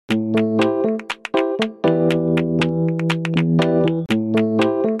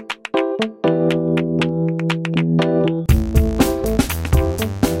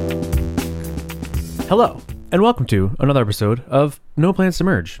Hello, and welcome to another episode of No Plans to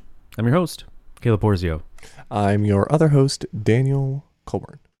Merge. I'm your host, Caleb Porzio. I'm your other host, Daniel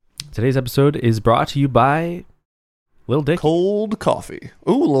Colburn. Today's episode is brought to you by Lil Dicky. Cold coffee.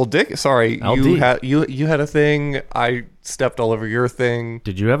 Ooh, Lil Dick. Sorry, LD. you had a thing. I stepped all over your thing.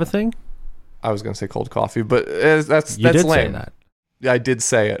 Did you have a thing? I was gonna say cold coffee, but that's You did lame. say that. I did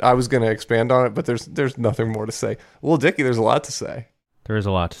say it. I was gonna expand on it, but there's nothing more to say. Lil Dicky, there's a lot to say. There is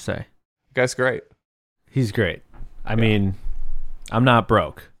a lot to say. Guy's great. He's great. I mean, I'm not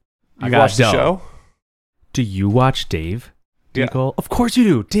broke. I You got watched the dough. show? Do you watch Dave? Yeah. Cole? Of course you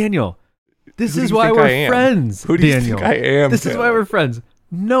do, Daniel. This Who do is you why think I we're am? friends. Who do you Daniel. think I am? This is why Taylor? we're friends.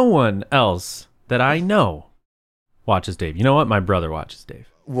 No one else that I know watches Dave. You know what? My brother watches Dave.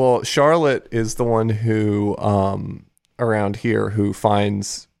 Well, Charlotte is the one who around here who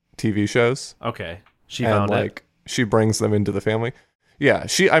finds TV shows. Okay. She And found it. she brings them into the family. Yeah,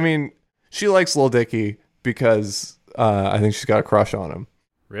 she likes Lil Dicky because I think she's got a crush on him.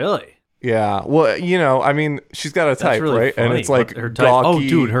 Really? Yeah, well, she's got a type, really right? And funny. it's like What, her type? gawky, Oh,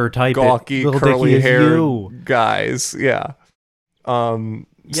 dude, her type. gawky, Lil Dicky curly is haired you. guys. Yeah. Yeah,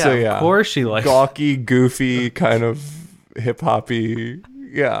 So yeah, of course she likes. gawky, goofy, kind of hip hoppy.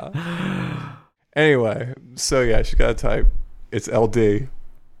 Yeah. Anyway, so yeah, she got a type. It's LD,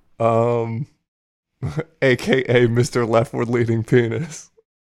 aka Mr. Leftward Leading Penis.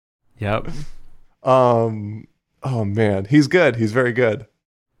 Yep. Oh man, he's good. He's very good.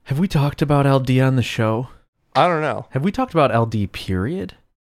 Have we talked about LD on the show? I don't know. Have we talked about LD period?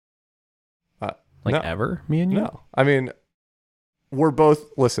 No. Ever? Me and you? No, I mean, we're both.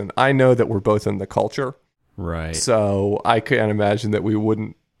 Listen, I know that we're both in the culture, Right. so I can't imagine that we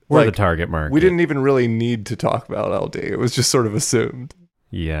wouldn't. We're the target market. We didn't even really need to talk about LD. It was just sort of assumed.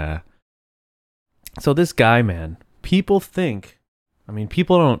 Yeah. So this guy, man, people just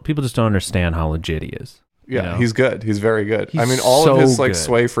don't understand how legit he is. Yeah, You know? he's good. He's very good. He's I mean, all of so his good.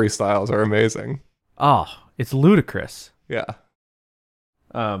 sway freestyles are amazing. Oh, it's ludicrous. Yeah.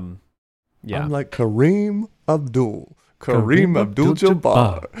 Yeah. I'm like Kareem Abdul. Kareem Kareem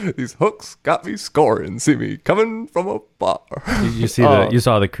Abdul-Jabbar. These hooks got me scoring. See me coming from a bar. You see you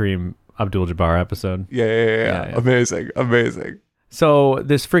saw the Kareem Abdul-Jabbar episode. Yeah. Amazing. So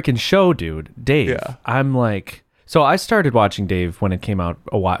this freaking show, dude, Dave. Yeah. I'm like, so I started watching Dave when it came out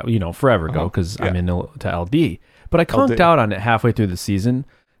a while, forever ago, because I'm into LD. But I conked LD. out on it halfway through the season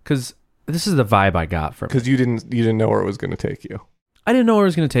because this is the vibe I got from it. Because you didn't know where it was going to take you. I didn't know where it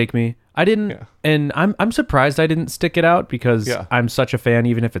was going to take me. I didn't, Yeah. and I'm surprised I didn't stick it out because Yeah. I'm such a fan,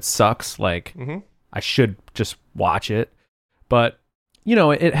 even if it sucks. Like, I should just watch it. But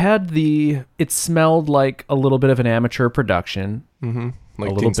it smelled like a little bit of an amateur production. Mm-hmm.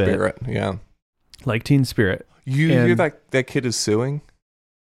 Like A little Teen bit. Spirit. Yeah. Like Teen Spirit. You hear And- that kid is suing?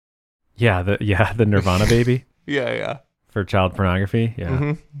 Yeah, the Nirvana baby Yeah. for child pornography. Yeah.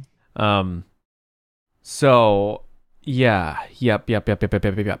 Mm-hmm. So yeah. Yep.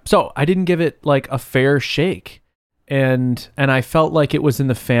 So I didn't give it like a fair shake. And I felt like it was in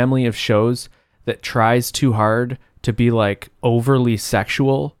the family of shows that tries too hard to be like overly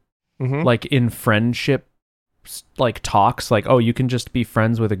sexual, Mm-hmm. like in friendship, like talks, like, oh, you can just be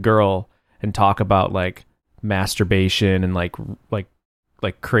friends with a girl and talk about like masturbation and like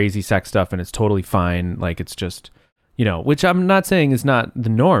crazy sex stuff, and it's totally fine. Like, it's just, which I'm not saying is not the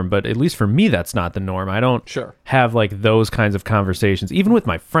norm, but at least for me, that's not the norm. I don't Sure. have like those kinds of conversations, even with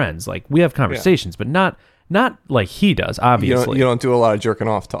my friends. Like, we have conversations, but not like he does, obviously. You don't do a lot of jerking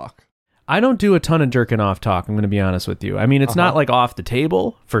off talk. I don't do a ton of jerking off talk. I'm going to be honest with you. I mean, it's not like off the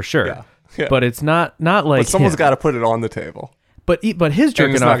table for sure, Yeah. but it's not like But someone's him. got to put it on the table. But his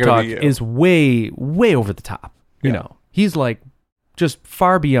jerking it's not off gonna talk be you. is way over the top. Yeah. He's like just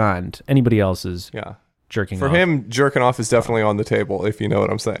far beyond anybody else's Yeah. jerking For off. him, jerking off is definitely on the table, if you know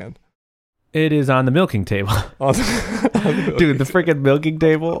what I'm saying. It is on the milking table. Dude, the freaking milking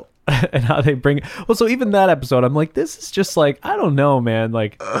table and how they bring it. Well, so even that episode, I'm like, this is just like, I don't know, man.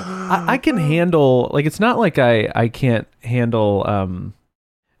 Like, I can handle, like, it's not like I can't handle,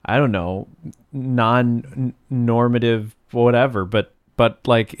 I don't know, non-normative whatever, but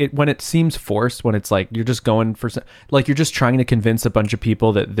like when it seems forced, when it's like you're just going for, like, you're just trying to convince a bunch of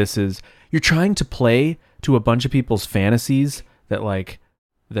people that you're trying to play to a bunch of people's fantasies that like,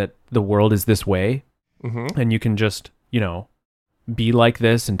 that the world is this way, and you can just, be like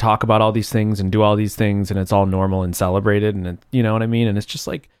this and talk about all these things and do all these things, and it's all normal and celebrated, and you know what I mean? And it's just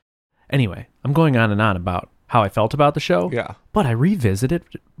like, anyway, I'm going on and on about how I felt about the show. Yeah. But I revisited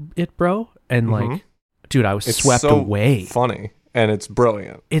it, bro, and like, dude, I was It's swept so away. funny, and it's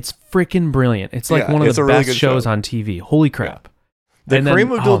brilliant. It's freaking brilliant. It's like Yeah, one of it's the a really best good shows show. on TV. Holy crap. The And then- Kareem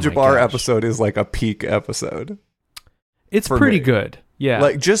oh my Abdul-Jabbar gosh. episode is like a peak episode. It's for pretty me. good. Yeah.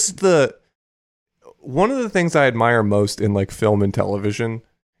 Like just one of the things I admire most in like film and television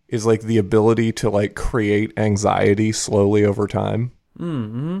is like the ability to like create anxiety slowly over time.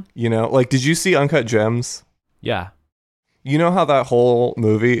 mm-hmm. You know, like did you see Uncut Gems? Yeah. You know how that whole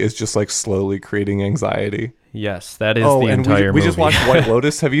movie is just like slowly creating anxiety? Yes, that is Oh, the and entire we just movie. watched White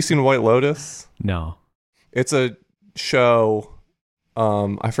Lotus. Have you seen White Lotus? No. It's a show.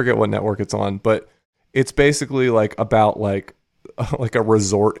 I forget what network it's on, but it's basically like about like a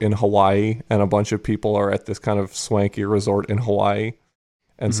resort in Hawaii, and a bunch of people are at this kind of swanky resort in Hawaii.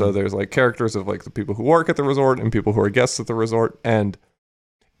 And so there's like characters of like the people who work at the resort and people who are guests at the resort, and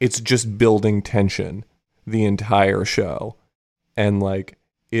it's just building tension the entire show. And like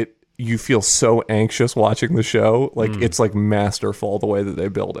you feel so anxious watching the show. Like it's like masterful the way that they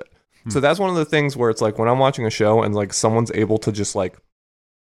build it. So that's one of the things where it's like when I'm watching a show and like someone's able to just like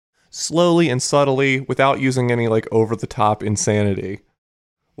slowly and subtly, without using any like over the top insanity,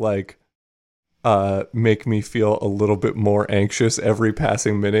 like make me feel a little bit more anxious every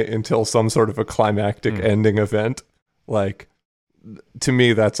passing minute until some sort of a climactic ending event. Like to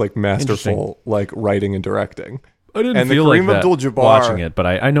me, that's like masterful, like writing and directing. I didn't And the feel like Kareem that Abdul-Jabbar- watching it, but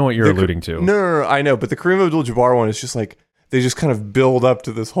I know what you're alluding to. No, I know, but the Kareem Abdul-Jabbar one is just like they just kind of build up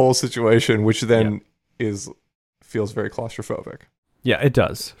to this whole situation, which then feels very claustrophobic. Yeah, it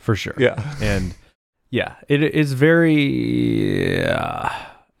does for sure. Yeah, And yeah, it is very.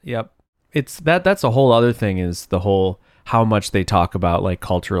 Yep. It's that's a whole other thing. Is the whole how much they talk about like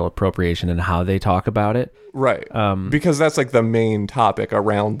cultural appropriation and how they talk about it. right. Because that's like the main topic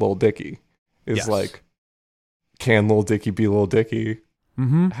around Lil Dicky is Yes. like, can Lil Dicky be Lil Dicky?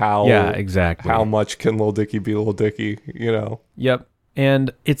 Mm-hmm. How? Yeah, exactly. How much can Lil Dicky be Lil Dicky? You know. Yep.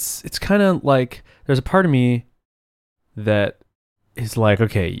 And it's kind of like there's a part of me that is like,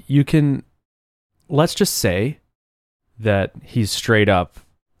 okay, let's just say that he's straight up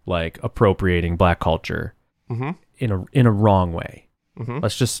like appropriating black culture Mm-hmm. in a wrong way. Mm-hmm.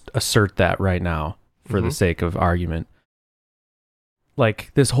 Let's just assert that right now for the sake of argument.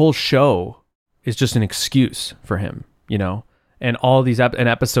 Like this whole show is just an excuse for him, you know? And all these and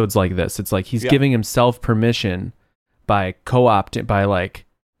episodes like this, it's like he's giving himself permission by co-opting, by like,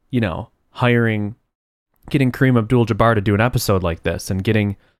 you know, getting Kareem Abdul-Jabbar to do an episode like this and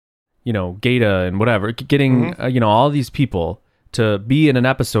getting, you know, Gata and whatever, getting, you know, all these people to be in an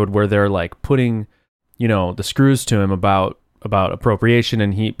episode where they're like putting, you know, the screws to him about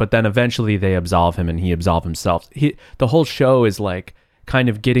appropriation, but then eventually they absolve him and he absolve himself. The whole show is like kind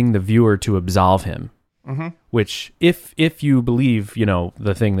of getting the viewer to absolve him, which if you believe, you know,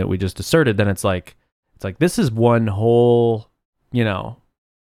 the thing that we just asserted, then it's like this is one whole, you know,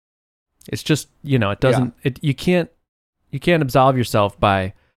 it's just, you know, it doesn't, you can't absolve yourself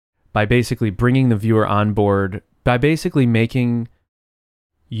by basically bringing the viewer on board, by basically making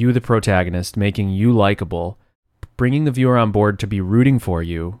you the protagonist, making you likable, bringing the viewer on board to be rooting for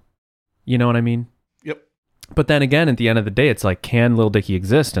you. You know what I mean? Yep. But then again, at the end of the day, it's like, can Lil Dicky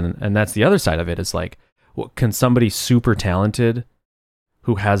exist? And that's the other side of it. It's like, can somebody super talented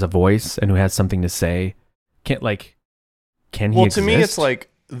who has a voice and who has something to say, can he exist? To me, it's like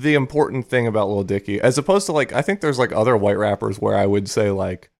the important thing about Lil Dicky, as opposed to like, I think there's like other white rappers where I would say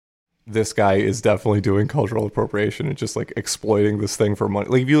like, this guy is definitely doing cultural appropriation and just like exploiting this thing for money.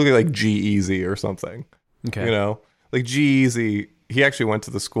 Like if you look at like G-Eazy or something, okay. you know, like G-Eazy, he actually went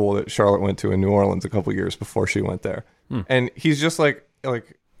to the school that Charlotte went to in New Orleans a couple years before she went there. And he's just like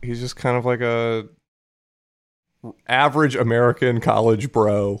he's just kind of like a average American college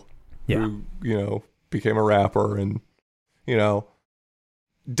bro who, you know, became a rapper and, you know,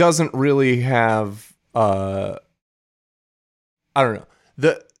 doesn't really have I don't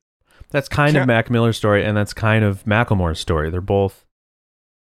know. That's kind of Mac Miller's story, and that's kind of Macklemore's story. They're both,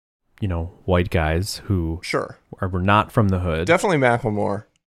 you know, white guys who were not from the hood. Definitely Macklemore.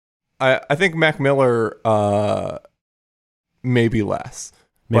 I think Mac Miller maybe less.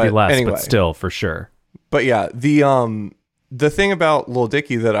 But still for sure. But yeah, the thing about Lil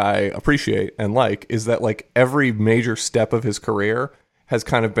Dicky that I appreciate and like is that like every major step of his career has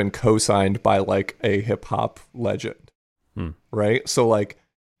kind of been co-signed by like a hip hop legend. Right? So like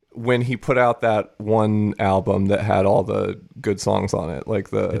when he put out that one album that had all the good songs on it, like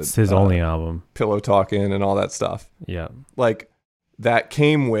it's his only album, Pillow Talkin' and all that stuff. Yeah. Like that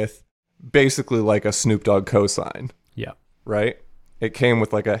came with basically like a Snoop Dogg cosign. Yeah. Right? It came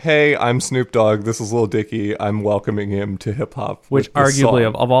with like a, hey, I'm Snoop Dogg, this is Lil Dicky, I'm welcoming him to hip hop. Which arguably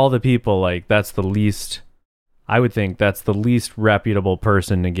of all the people, like that's the least, I would think that's the least reputable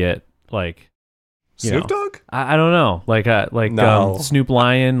person to get like Snoop Dogg? I don't know. No. Snoop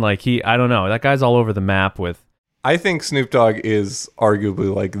Lion, I don't know. That guy's all over the map with. I think Snoop Dogg is arguably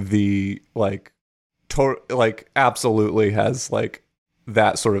absolutely has like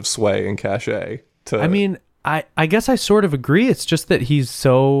that sort of sway and cachet to. I mean, I guess I sort of agree. It's just that he's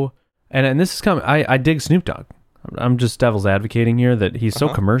so, and this is coming. I dig Snoop Dogg. I'm just devil's advocating here that he's so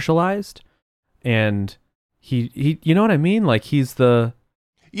commercialized, and he you know what I mean? Like he's the.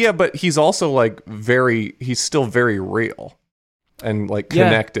 Yeah, but he's also like he's still very real and like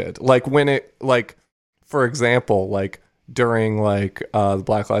connected. Yeah. Like when for example, like during the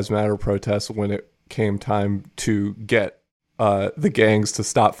Black Lives Matter protests, when it came time to get the gangs to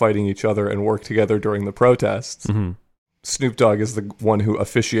stop fighting each other and work together during the protests, Snoop Dogg is the one who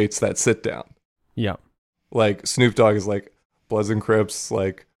officiates that sit down. Yeah. Like Snoop Dogg is like, Bloods and Crips,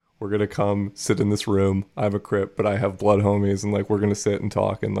 like, we're going to come sit in this room. I have a Crip, but I have blood homies, and like we're going to sit and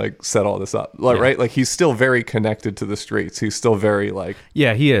talk and like set all this up. Like, right? Like he's still very connected to the streets. He's still very like,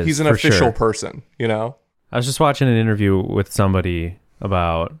 yeah, he is. He's an official person, you know? I was just watching an interview with somebody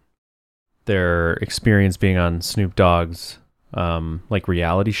about their experience being on Snoop Dogg's like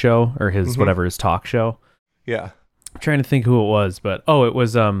reality show or his whatever his talk show. Yeah. I'm trying to think who it was, but it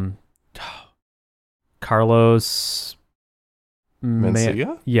was Carlos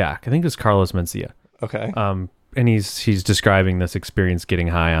Mencia? Yeah, I think it was Carlos Mencia. Okay. And he's describing this experience getting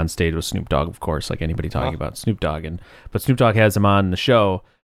high on stage with Snoop Dogg, of course, like anybody talking about Snoop Dogg, but Snoop Dogg has him on the show,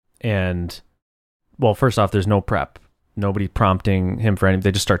 and well, first off, there's no prep, nobody prompting him for anything.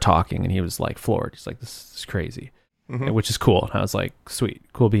 They just start talking, and he was like floored. He's like, "This is crazy," which is cool. And I was like, "Sweet,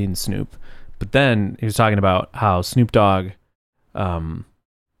 cool being Snoop." But then he was talking about how Snoop Dogg,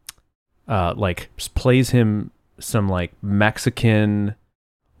 like plays him some like Mexican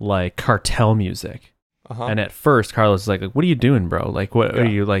like cartel music. And at first Carlos is like, what are you doing, bro? Like, what are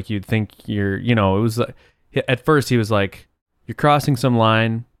you like? You'd think you're, it was like, at first he was like, you're crossing some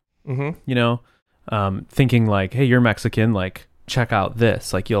line, thinking like, hey, you're Mexican, like check out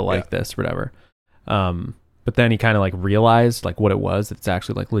this, like you'll like this, whatever. But then he kind of like realized like what it was. It's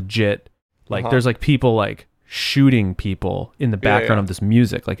actually like legit. Like there's like people like shooting people in the background of this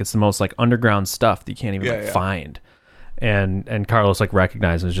music. Like it's the most like underground stuff that you can't even find. And Carlos like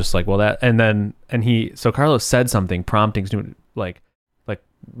recognizes just like, well, that, so Carlos said something prompting Snoop like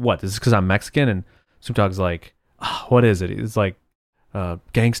what, this is because I'm Mexican? And Snoop Dogg's like, what is it? It's like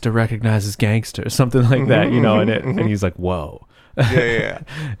gangster recognizes gangster, something like that, and he's like, whoa.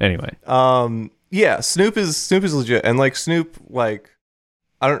 Anyway. Snoop is legit. And like Snoop, like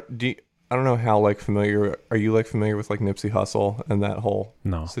I don't know how like familiar are you like familiar with like Nipsey Hussle and that whole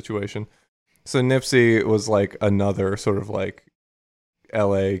situation? So Nipsey was like another sort of like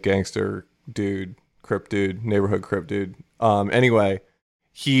LA gangster dude, Crip dude, neighborhood Crip dude. Anyway,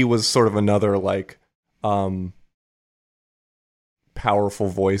 he was sort of another like powerful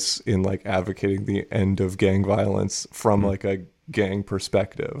voice in like advocating the end of gang violence from like a gang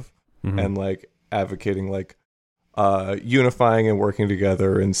perspective, and like advocating like unifying and working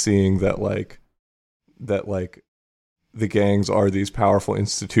together and seeing that the gangs are these powerful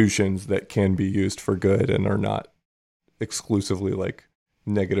institutions that can be used for good and are not exclusively like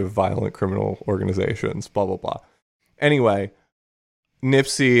negative, violent criminal organizations, blah, blah, blah. Anyway,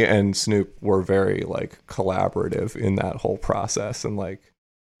 Nipsey and Snoop were very like collaborative in that whole process. And like,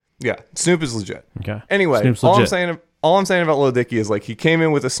 yeah, Snoop is legit. Okay. Anyway, all I'm saying about Lil Dicky is like he came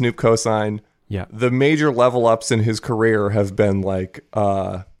in with a Snoop cosign. Yeah. The major level ups in his career have been like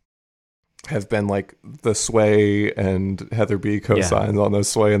the Sway and Heather B cosigns on those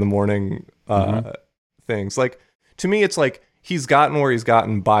Sway in the Morning things. Like to me, it's like he's gotten where he's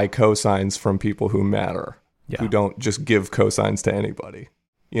gotten by cosigns from people who matter, who don't just give cosigns to anybody,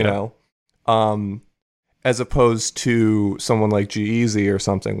 you know, as opposed to someone like G-Eazy or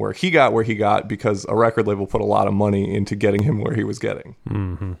something where he got because a record label put a lot of money into getting him where he was getting.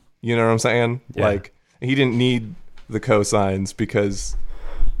 You know what I'm saying? Yeah. Like he didn't need the cosigns because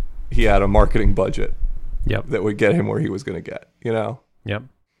he had a marketing budget that would get him where he was going to get, you know? Yep.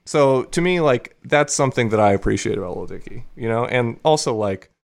 So to me, like, that's something that I appreciate about Lil Dicky, you know? And also,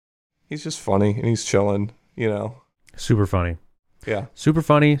 like, he's just funny and he's chilling, you know? Super funny. Yeah. Super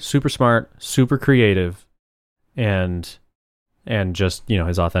funny, super smart, super creative, and just,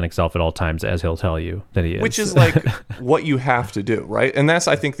 his authentic self at all times, as he'll tell you that he is. Which is, like, what you have to do, right? And that's,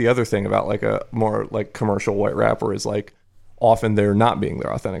 I think, the other thing about, like, a more, like, commercial white rapper is, like, often they're not being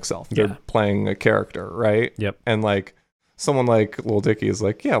their authentic self. They're playing a character, right? Yep. And like someone like Lil Dicky is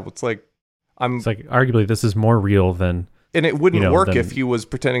like, it's like arguably this is more real than, and it wouldn't work if he was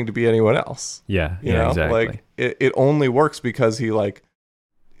pretending to be anyone else. Yeah. You know? Exactly. Like it only works because he like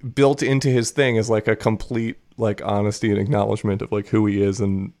built into his thing is like a complete like honesty and acknowledgement of like who he is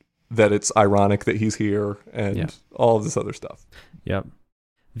and that it's ironic that he's here and all of this other stuff. Yep.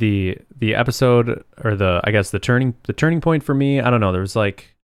 The episode, or the turning point for me, I don't know, there was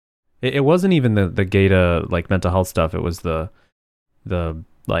like it wasn't even the Gaeta like mental health stuff, it was the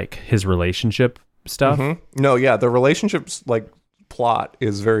like his relationship stuff. No, yeah, the relationships like plot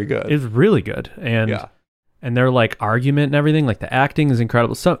is very good. It's really good. And their like argument and everything, like the acting is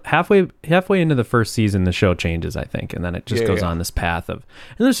incredible. So halfway into the first season, the show changes, I think, and then it just goes on this path of.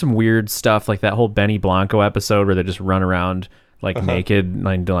 And there's some weird stuff like that whole Benny Blanco episode where they just run around like naked,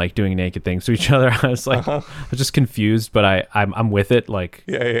 like doing naked things to each other. I was like, I was just confused, but I'm with it. Like,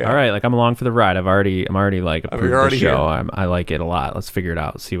 all right, like I'm along for the ride. I'm already like approved the show. I like it a lot. Let's figure it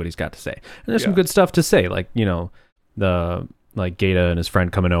out. See what he's got to say. And there's some good stuff to say, like the. Like Gaeta and his friend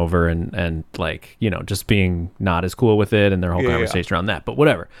coming over and like, just being not as cool with it and their whole conversation around that. But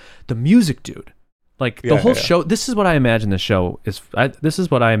whatever. The music, dude. Like the whole show, this is what I imagine the show is. This is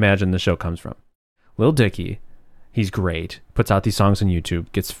what I imagine the show comes from. Lil Dicky, he's great. Puts out these songs on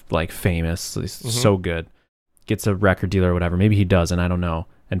YouTube, gets like famous. He's so good. Gets a record deal or whatever. Maybe he doesn't, I don't know.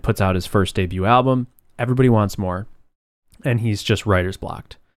 And puts out his first debut album. Everybody wants more. And he's just writer's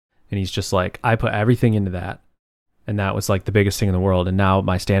blocked. And he's just like, I put everything into that. And that was like the biggest thing in the world. And now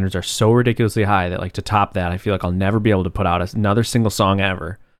my standards are so ridiculously high that like to top that, I feel like I'll never be able to put out another single song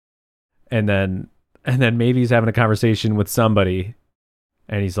ever. And then maybe he's having a conversation with somebody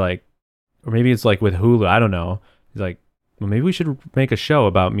and he's like, or maybe it's like with Hulu, I don't know. He's like, well, maybe we should make a show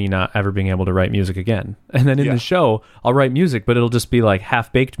about me not ever being able to write music again. And then in the show, I'll write music, but it'll just be like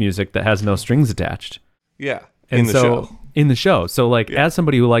half-baked music that has no strings attached. Yeah. In the show. So like as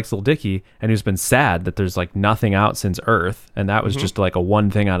somebody who likes Lil Dicky and who's been sad that there's like nothing out since Earth, and that was just like a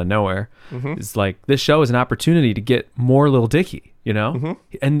one thing out of nowhere, it's like this show is an opportunity to get more Lil Dicky,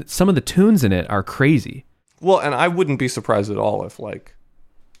 and some of the tunes in it are crazy. Well, and I wouldn't be surprised at all if like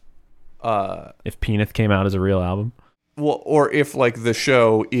if Peanut came out as a real album. Well, or if like the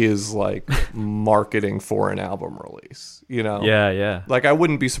show is like marketing for an album release, Yeah. Like I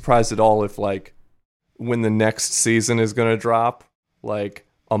wouldn't be surprised at all if like when the next season is going to drop, like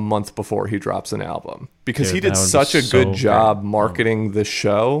a month before he drops an album, because he did such a good job marketing the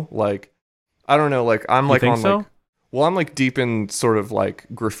show. Like, I don't know, like I'm like on like, well, I'm like deep in sort of like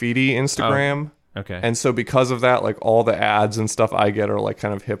graffiti Instagram. Okay. And so because of that, like all the ads and stuff I get are like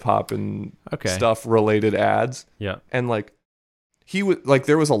kind of hip hop and stuff related ads. Yeah. And like he would like,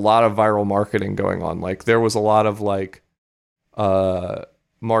 there was a lot of viral marketing going on. Like there was a lot of like,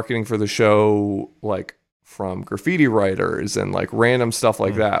 marketing for the show, like from graffiti writers and like random stuff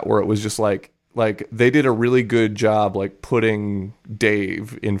like that, where it was just like they did a really good job like putting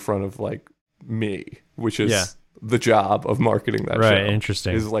Dave in front of like me, which is the job of marketing that show. Right,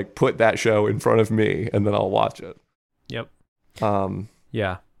 interesting. Is like put that show in front of me and then I'll watch it. Yep.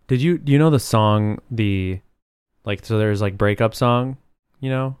 Yeah. Do you know the song, so there's like breakup song,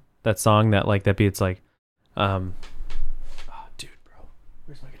 that song that like that beats like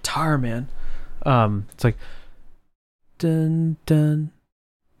where's my guitar, man? It's like dun dun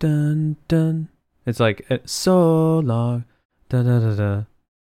dun dun. It's like it's so long. Da da da da.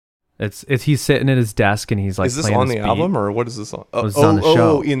 It's he's sitting at his desk and he's like. Is this on the album or what is this on? It's on the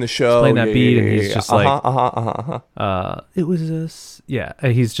show. Oh, in the show. He's playing that beat and he's just like. It was this. Yeah,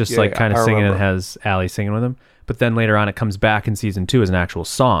 he's just like kind of singing and has Allie singing with him. But then later on, it comes back in season 2 as an actual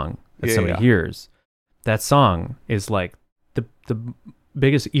song that somebody hears. That song is like the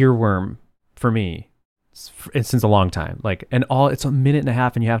biggest earworm for me since a long time. Like, and it's a minute and a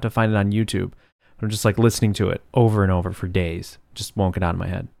half and you have to find it on YouTube. I'm just like listening to it over and over for days. Just won't get out of my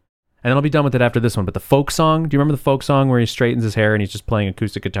head. And then I'll be done with it after this one. But the folk song, do you remember the folk song where he straightens his hair and he's just playing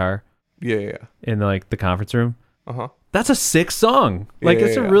acoustic guitar? Yeah. In like the conference room? That's a sick song. Like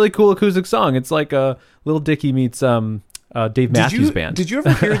it's a really cool acoustic song. It's like a Lil Dicky meets Dave Matthews Band. Did you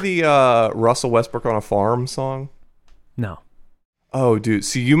ever hear the Russell Westbrook on a Farm song? No. Oh, dude.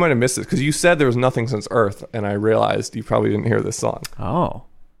 See, you might have missed it because you said there was nothing since Earth, and I realized you probably didn't hear this song. Oh.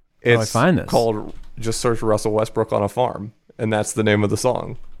 It's how do I find this? Called, just search Russell Westbrook on a Farm, and that's the name of the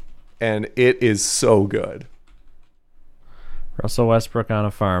song. And it is so good. Russell Westbrook on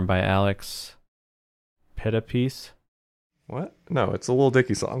a Farm by Alex Pittapiece. What? No, it's a Lil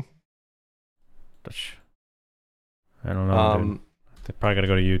Dicky song. I don't know. They probably got to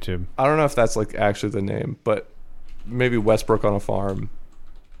go to YouTube. I don't know if that's like actually the name, but maybe Westbrook on a Farm,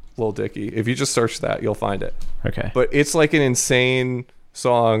 Lil Dicky. If you just search that, you'll find it. Okay. But it's like an insane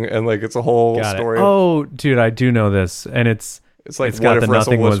song, and like it's a whole story. Oh, dude, I do know this, and it's It's like, It's got the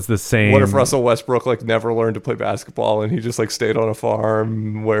nothing was the same. What if Russell Westbrook like never learned to play basketball and he just like stayed on a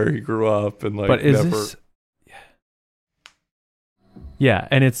farm where he grew up and like but is never. this? Yeah,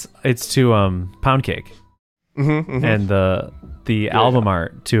 and it's to Pound Cake, and the album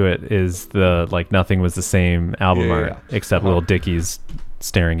art to it is the like nothing was the same album art except Lil Dicky's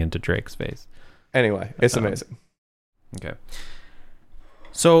staring into Drake's face. Anyway, it's amazing. Okay.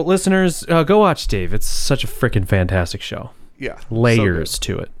 So listeners, go watch Dave. It's such a freaking fantastic show. Yeah. Layers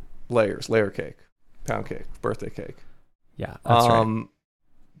to it. Layer cake, pound cake, birthday cake. Yeah, that's right.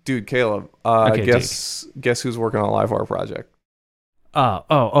 Dude, Caleb, Okay, guess who's working on a live art project?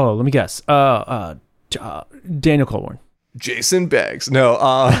 Let me guess. Daniel Colborn. Jason Beggs. No,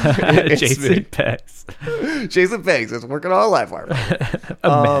 Jason Beggs. Jason Beggs is working on a live art project.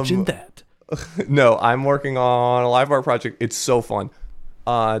 Imagine that. No, I'm working on a live art project. It's so fun.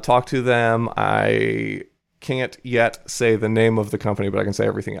 Talk to them. I can't yet say the name of the company, but I can say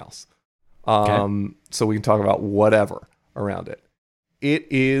everything else. So we can talk about whatever around it. It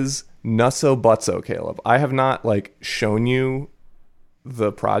is Nusso Butso, Caleb. I have not like shown you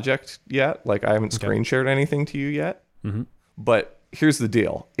the project yet. Like I haven't screen shared anything to you yet. Mm-hmm. But here's the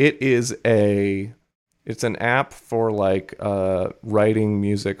deal. It's an app for like writing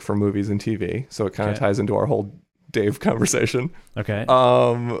music for movies and TV. So it kind of ties into our whole Dave conversation. Okay.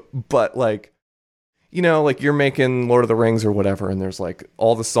 But like, you know, like you're making Lord of the Rings or whatever, and there's like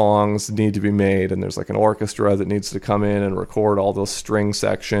all the songs need to be made, and there's like an orchestra that needs to come in and record all those string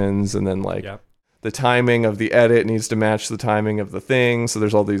sections, and then like the timing of the edit needs to match the timing of the thing. So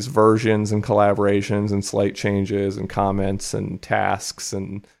there's all these versions and collaborations and slight changes and comments and tasks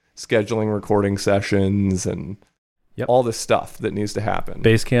and scheduling recording sessions and all this stuff that needs to happen.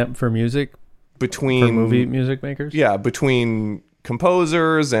 Basecamp for music? For movie music makers? Yeah, between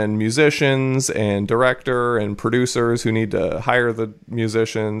composers and musicians and director and producers who need to hire the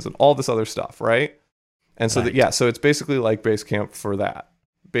musicians and all this other stuff, right? And so so it's basically like Basecamp for that.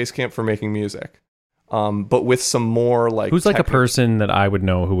 Basecamp for making music. But with some more like who's like a person that I would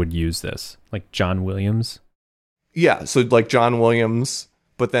know who would use this? Like John Williams? Yeah, so like John Williams,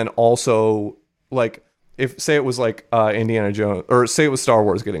 but then also like if say it was like Indiana Jones or say it was Star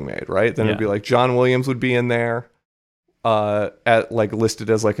Wars getting made, right? Then it'd be like John Williams would be in there at like listed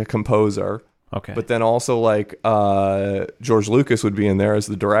as like a composer. Okay. But then also like George Lucas would be in there as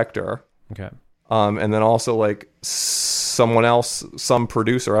the director. Okay. And then also like someone else, some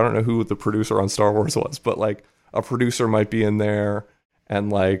producer, I don't know who the producer on Star Wars was, but like a producer might be in there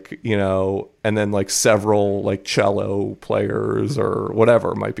and like, you know, and then like several like cello players or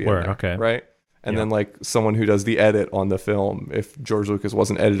whatever might be in there. Okay. Right. And then like someone who does the edit on the film if George Lucas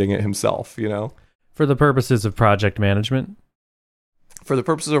wasn't editing it himself, you know? For the purposes of project management? For the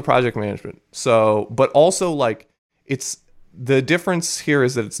purposes of project management. So, but also like it's, the difference here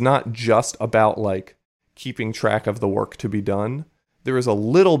is that it's not just about like keeping track of the work to be done. There is a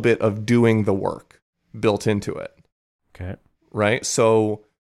little bit of doing the work built into it. Okay. Right? So,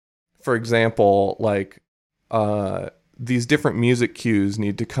 for example, like these different music cues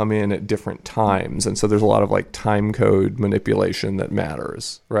need to come in at different times. And so there's a lot of like time code manipulation that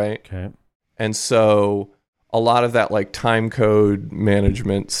matters, right? Okay. And so a lot of that like time code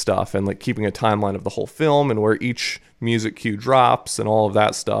management stuff and like keeping a timeline of the whole film and where each music cue drops and all of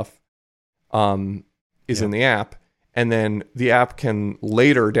that stuff is in the app. And then the app can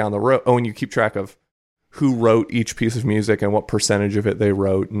later down the road, and you keep track of who wrote each piece of music and what percentage of it they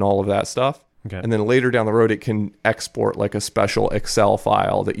wrote and all of that stuff. Okay. And then later down the road, it can export like a special Excel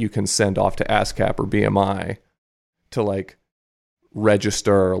file that you can send off to ASCAP or BMI to like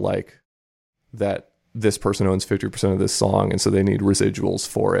register like that this person owns 50% of this song, and so they need residuals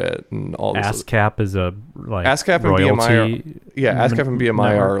for it and all this. ASCAP is a like ASCAP and BMI ASCAP and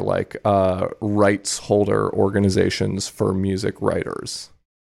BMI are like rights holder organizations for music writers.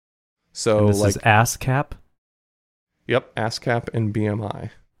 So and this like is ASCAP? Yep, ASCAP and BMI.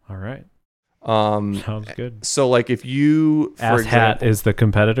 All right. Sounds good. So like if you for example, is the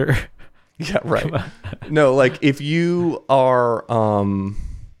competitor. Yeah, right. No, like if you are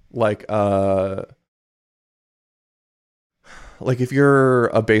like if you're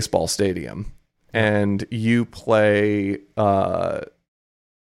a baseball stadium and you play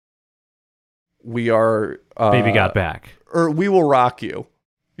We Are Baby Got Back or We Will Rock You,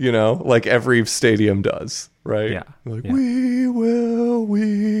 you know, like every stadium does, right? Yeah. Like we will.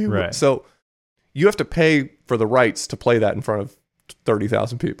 Right. So you have to pay for the rights to play that in front of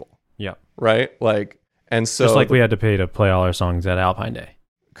 30,000 people. Yeah. Right? Like, and so just like we had to pay to play all our songs at Alpine Day.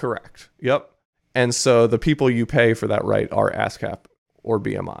 Correct. Yep. And so the people you pay for that right are ASCAP or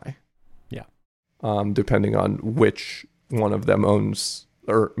BMI. Yeah. Depending on which one of them owns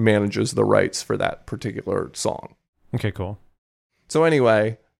or manages the rights for that particular song. Okay, cool. So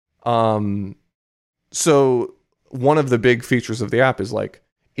anyway, so one of the big features of the app is like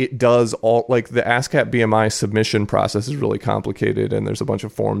it does all, like the ASCAP BMI submission process is really complicated, and there's a bunch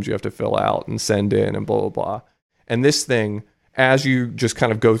of forms you have to fill out and send in and blah, blah, blah. And this thing, as you just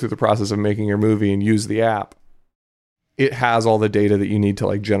kind of go through the process of making your movie and use the app, it has all the data that you need to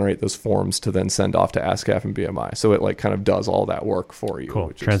like generate those forms to then send off to ASCAP and BMI. So it like kind of does all that work for you.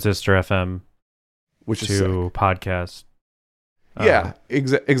 Cool. Transistor FM which is to sick. Podcast. Yeah,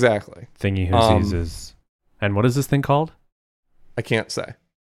 exactly. Thingy Whoosies is... And what is this thing called? I can't say.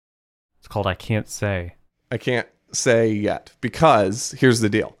 It's called I Can't Say. I can't say yet because here's the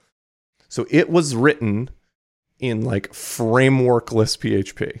deal. So it was written in like frameworkless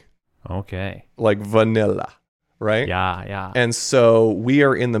PHP. Okay. Like vanilla, right? Yeah. And so we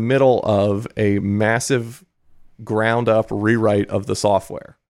are in the middle of a massive ground up rewrite of the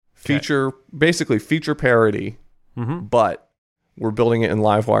software. Basically feature parity, but we're building it in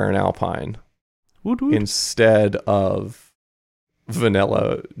Livewire and Alpine instead of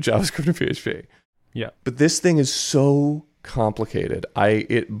vanilla JavaScript and PHP. Yeah. But this thing is so complicated.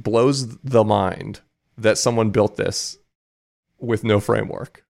 It blows the mind that someone built this with no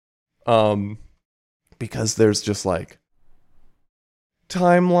framework. Because there's just like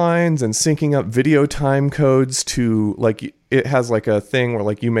timelines and syncing up video time codes to like, it has like a thing where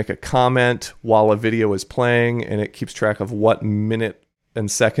like you make a comment while a video is playing and it keeps track of what minute and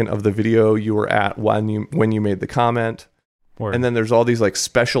second of the video you were at when you made the comment. Word. And then there's all these like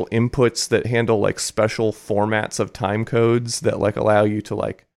special inputs that handle like special formats of time codes that like allow you to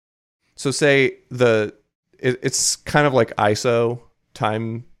like, so say it's kind of like ISO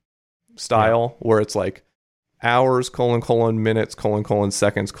time style where it's like hours, : minutes, :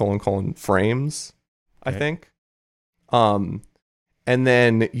 seconds, : frames, I think. And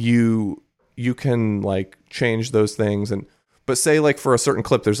then you can like change those things but say like for a certain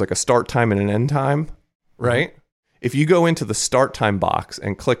clip, there's like a start time and an end time, right? Mm-hmm. If you go into the start time box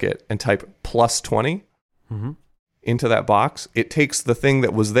and click it and type +20 into that box, it takes the thing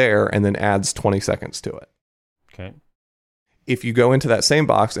that was there and then adds 20 seconds to it. Okay. If you go into that same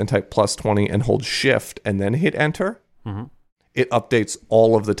box and type +20 and hold shift and then hit enter, it updates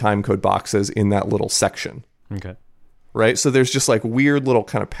all of the timecode boxes in that little section. Okay. Right? So there's just like weird little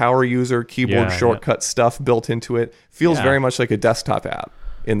kind of power user keyboard shortcut stuff built into it. Feels very much like a desktop app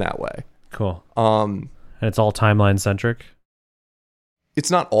in that way. Cool. And it's all timeline centric?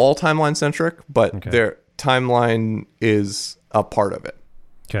 It's not all timeline centric, but their timeline is a part of it.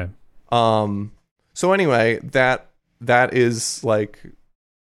 Okay. So anyway, that is like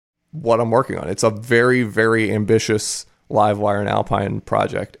what I'm working on. It's a very, very ambitious Livewire and Alpine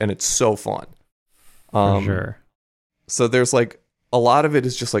project, and it's so fun. For sure. So there's like a lot of it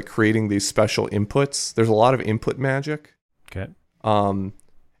is just like creating these special inputs. There's a lot of input magic. Okay. And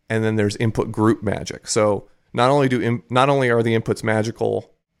then there's input group magic. So not only are the inputs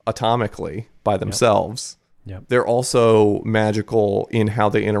magical atomically by themselves, they're also magical in how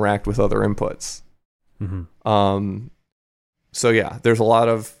they interact with other inputs. So yeah, there's a lot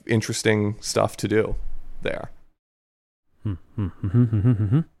of interesting stuff to do there.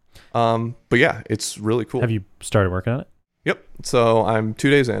 But yeah, it's really cool. Have you started working on it? Yep. So I'm 2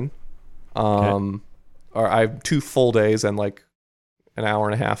 days in. Or I have 2 full days and like an hour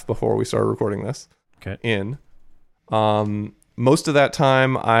and a half before we started recording this. Okay. In. Most of that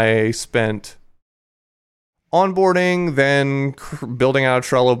time I spent onboarding, then building out a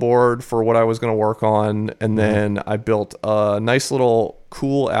Trello board for what I was going to work on, and then I built a nice little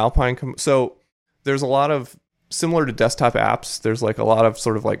cool Alpine. So there's a lot of, similar to desktop apps, there's like a lot of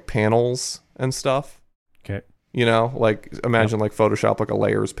sort of like panels and stuff. Okay. You know, like imagine like Photoshop, like a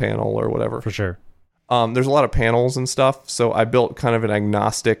layers panel or whatever. For sure. There's a lot of panels and stuff. So I built kind of an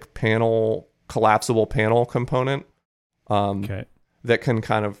agnostic panel, collapsible panel component. That can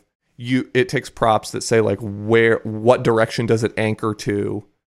kind of, it takes props that say like what direction does it anchor to,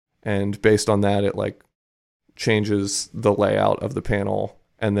 and based on that it like changes the layout of the panel,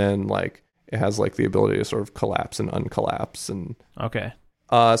 and then like it has like the ability to sort of collapse and uncollapse and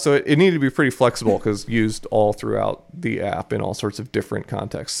so it needed to be pretty flexible because used all throughout the app in all sorts of different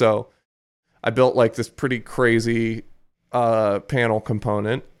contexts. So I built like this pretty crazy panel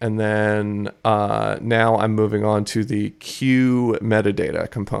component, and then now I'm moving on to the queue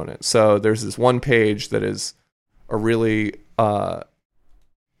metadata component. So there's this one page that is a really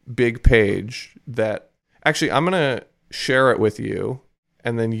big page that actually I'm gonna share it with you,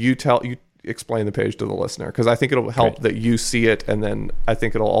 and then you explain the page to the listener, because I think it'll help that you see it, and then I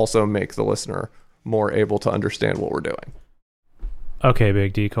think it'll also make the listener more able to understand what we're doing. Okay,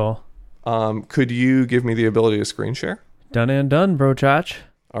 Big D Cole. Could you give me the ability to screen share? Done and done, bro, Chach.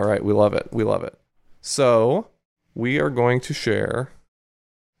 All right, we love it. We love it. So we are going to share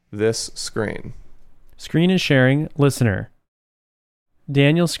this screen. Screen is sharing. Listener,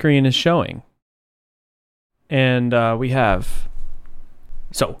 Daniel's screen is showing. And we have...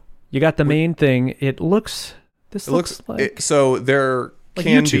 So, you got the main thing. It looks... This looks like... So there like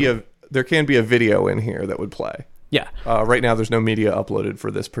can YouTube. be a video in here that would play. Yeah. Right now, there's no media uploaded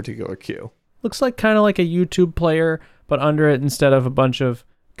for this particular queue. Looks like kind of like a YouTube player, but under it, instead of a bunch of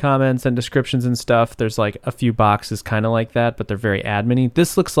comments and descriptions and stuff, there's like a few boxes kind of like that, but they're very admin-y.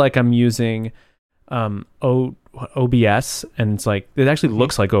 This looks like I'm using OBS, and it's like, it actually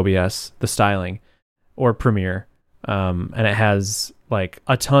looks like OBS, the styling, or Premiere, and it has like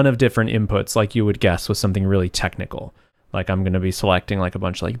a ton of different inputs, like you would guess with something really technical. Like I'm going to be selecting like a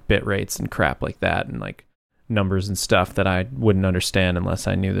bunch of like bit rates and crap like that, and like numbers and stuff that I wouldn't understand unless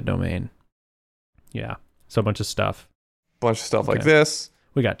I knew the domain. Yeah. So a bunch of stuff. Like this.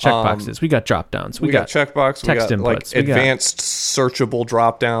 We got checkboxes. We got drop downs. We got checkbox. Text we got inputs. like advanced searchable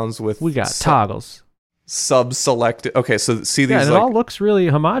drop downs with. We got toggles. Sub-selected. Okay, so see these. Yeah, and it like, all looks really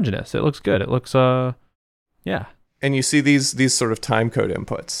homogeneous. It looks good. It looks yeah. And you see these sort of time code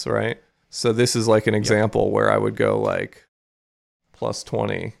inputs, right? So this is like an example where I would go like plus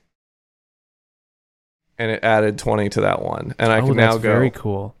 20. And it added 20 to that one. And I can now go very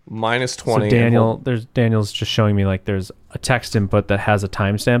cool. minus 20. So Daniel's just showing me like there's a text input that has a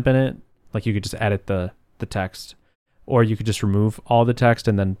timestamp in it. Like you could just edit the text. Or you could just remove all the text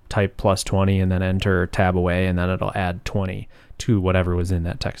and then type plus 20 and then enter tab away, and then it'll add 20 to whatever was in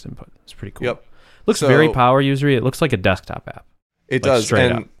that text input. It's pretty cool. Yep. Looks very power usery. It looks like a desktop app. It does.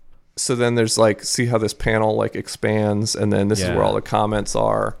 And up. So then there's like, see how this panel like expands, and then this is where all the comments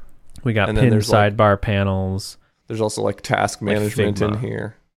are. We got pinned sidebar panels. There's also like task management in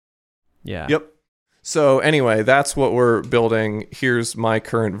here. Yeah. Yep. So anyway, that's what we're building. Here's my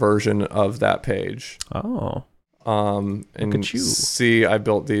current version of that page. Oh. And look at you. See, I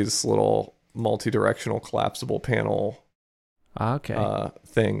built these little multi-directional collapsible panel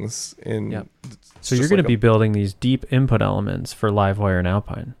things in. Yep. So you're going to be building these deep input elements for Livewire and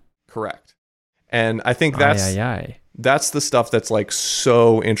Alpine. Correct. And I think that's the stuff that's like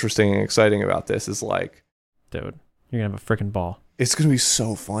so interesting and exciting about this is like, dude, you're going to have a freaking ball. It's going to be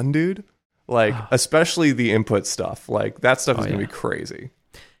so fun, dude. Like, especially the input stuff. Like, that stuff is going to be crazy.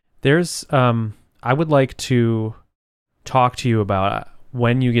 There's, I would like to talk to you about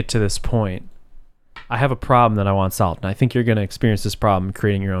when you get to this point. I have a problem that I want solved, and I think you're going to experience this problem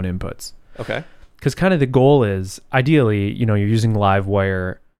creating your own inputs. Okay. Because kind of the goal is, ideally, you're using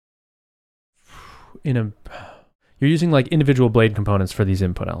Livewire you're using like individual blade components for these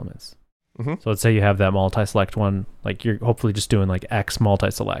input elements. Mm-hmm. So let's say you have that multi-select one, like you're hopefully just doing like X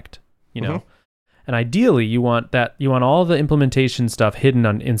multi-select, Mm-hmm. And ideally you want all the implementation stuff hidden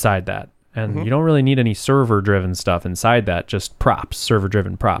inside that. And you don't really need any server-driven stuff inside that, just props,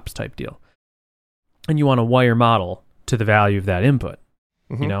 server-driven props type deal. And you want a wire model to the value of that input,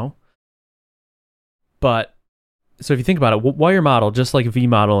 But, so if you think about it, wire model, just like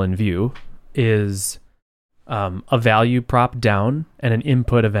vModel in Vue, is a value prop down and an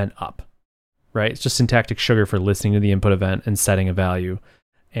input event up, right? It's just syntactic sugar for listening to the input event and setting a value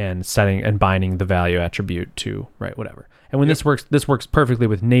and setting and binding the value attribute to, right, whatever. And when this works perfectly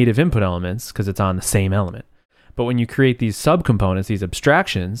with native input elements because it's on the same element. But when you create these subcomponents, these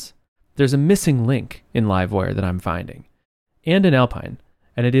abstractions, there's a missing link in Livewire that I'm finding and in Alpine.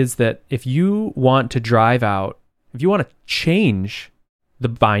 And it is that if you want to change the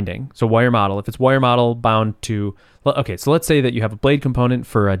binding, so wire model, if it's wire model bound to, okay, so let's say that you have a blade component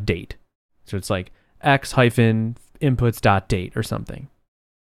for a date. So it's like x-inputs.date or something.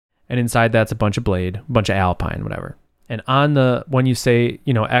 And inside that's a bunch of blade, a bunch of Alpine, whatever. And when you say,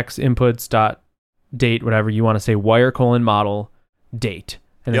 x-inputs.date, whatever, you want to say wire::model date.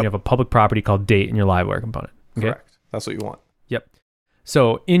 And then you have a public property called date in your Livewire component. Okay? Correct. That's what you want. Yep.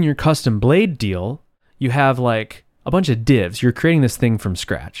 So in your custom blade deal, you have like a bunch of divs. You're creating this thing from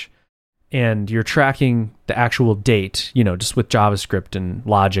scratch. And you're tracking the actual date, just with JavaScript and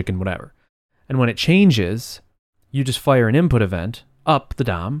logic and whatever. And when it changes, you just fire an input event up the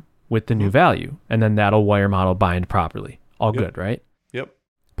DOM with the new value. And then that'll wire model bind properly. All good, right? Yep.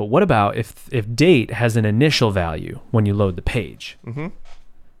 But what about if date has an initial value when you load the page? Mm-hmm.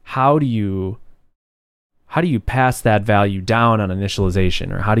 How do you pass that value down on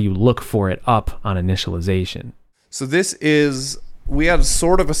initialization, or how do you look for it up on initialization? So we had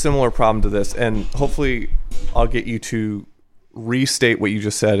sort of a similar problem to this, and hopefully I'll get you to restate what you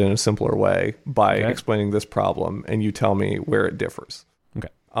just said in a simpler way by Okay. explaining this problem, and you tell me where it differs.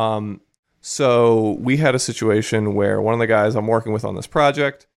 Okay. So we had a situation where one of the guys I'm working with on this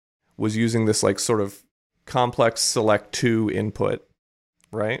project was using this like sort of complex select to input,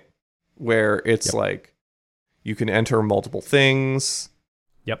 right? Where it's like you can enter multiple things.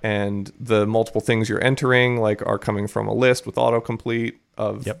 Yep. And the multiple things you're entering like are coming from a list with autocomplete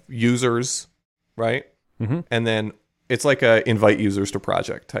of users, right? Mm-hmm. And then it's like a invite users to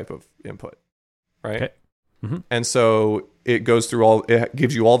project type of input, right? Okay. Mm-hmm. And so it goes through it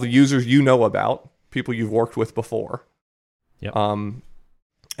gives you all the users you know about, people you've worked with before. Yep. And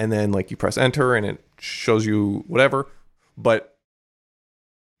then like you press enter and it shows you whatever. But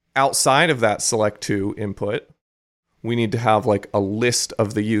outside of that select to input, we need to have like a list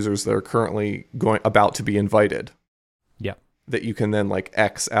of the users that are currently about to be invited. Yeah. That you can then like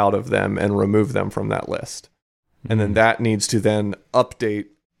X out of them and remove them from that list. And then that needs to then update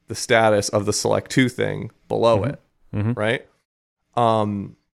the status of the select to thing below it. Mm-hmm. Right.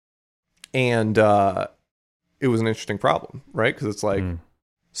 And it was an interesting problem, right? Because it's like,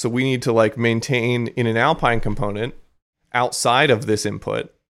 so we need to like maintain in an Alpine component outside of this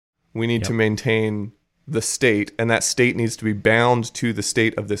input, we need to maintain the state, and that state needs to be bound to the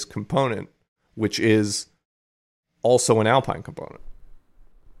state of this component, which is also an Alpine component.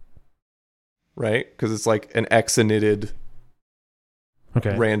 Right? Because it's like an exinitted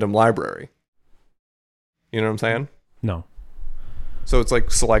random library. You know what I'm saying? No. So it's like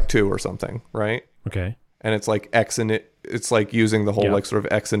select to or something, right? Okay. And it's like exinit. It's like using the whole like sort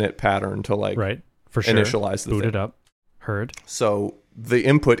of exinit pattern to like for sure. Initialize the Boot thing. it up. Heard. So the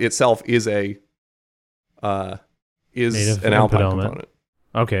input itself is a Native an input Alpine element. component.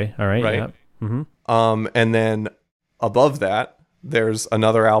 Okay. All right. Right. Yeah. Mm-hmm. And then above that, there's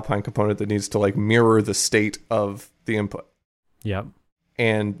another Alpine component that needs to like mirror the state of the input. Yep.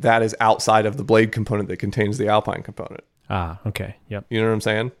 And that is outside of the blade component that contains the Alpine component. Ah. Okay. Yep. You know what I'm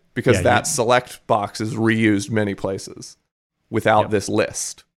saying? Because that select box is reused many places without this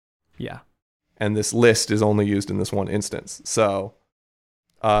list. Yeah. And this list is only used in this one instance. So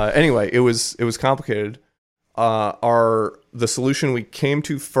anyway, it was complicated. The solution we came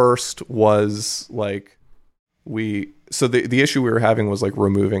to first was like the issue we were having was like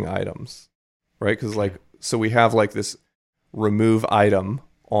removing items, right? Because like so we have like this remove item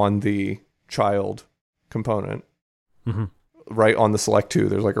on the child component, right on the select to.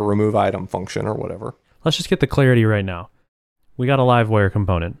 There's like a remove item function or whatever. Let's just get the clarity right now. We got a LiveWire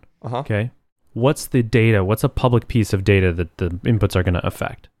component. Okay. What's the data? What's a public piece of data that the inputs are going to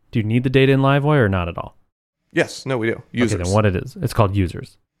affect? Do you need the data in LiveWire or not at all? Yes. No, we do. Users. Okay, then what it is? It's called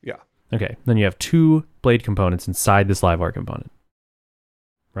users. Yeah. Okay. Then you have two blade components inside this LiveWire component,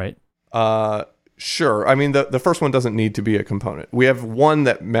 right? Sure. I mean, the first one doesn't need to be a component. We have one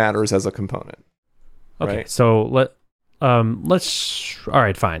that matters as a component. Okay. Right? So let's. All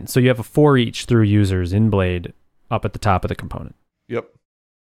right. Fine. So you have a for each through users in Blade up at the top of the component. Yep.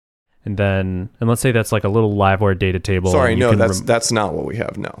 And let's say that's like a little LiveWire data table. Sorry, no, that's not what we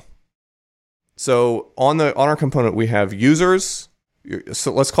have. No. So on our component, we have users.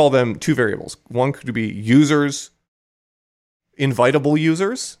 So let's call them two variables. One could be users, invitable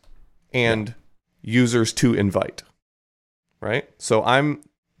users, and users to invite. Right? So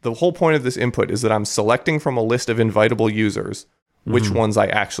the whole point of this input is that I'm selecting from a list of invitable users which ones I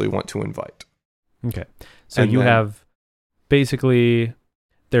actually want to invite. Okay. So you have basically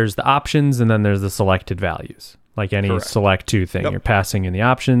there's the options and then there's the selected values. Like any select to thing. You're passing in the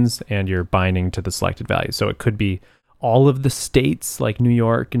options and you're binding to the selected values. So it could be all of the states like New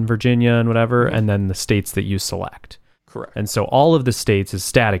York and Virginia and whatever, and then the states that you select. Correct. And so all of the states is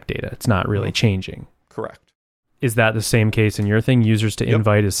static data. It's not really changing. Correct. Is that the same case in your thing? Users to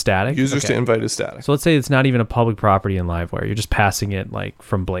invite is static? Users to invite is static. So let's say it's not even a public property in LiveWire. You're just passing it like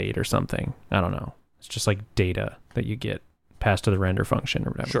from Blade or something. I don't know. It's just like data that you get passed to the render function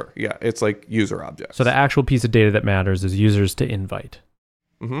or whatever. Sure. Yeah. It's like user objects. So the actual piece of data that matters is users to invite.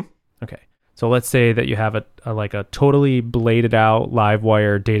 Okay. So let's say that you have a totally bladed out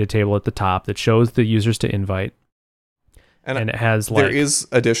LiveWire data table at the top that shows the users to invite. And it has there is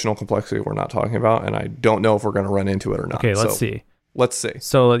additional complexity we're not talking about, and I don't know if we're going to run into it or not. Okay, let's see. Let's see.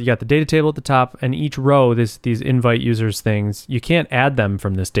 So you got the data table at the top, and each row, these invite users things, you can't add them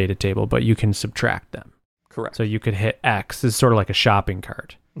from this data table, but you can subtract them. Correct. So you could hit X. This is sort of like a shopping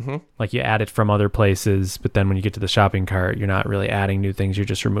cart. Like you add it from other places, but then when you get to the shopping cart, you're not really adding new things. You're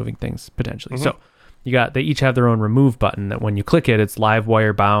just removing things potentially. So they each have their own remove button that when you click it, it's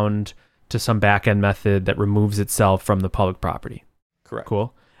LiveWire bound to some backend method that removes itself from the public property. Correct.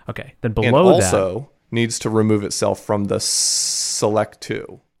 Cool. Okay. Then below and also, needs to remove itself from the select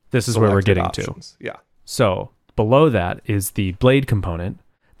to. This is where we're getting options. to. Yeah. So below that is the blade component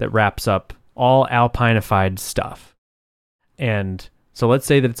that wraps up all alpinified stuff. And so let's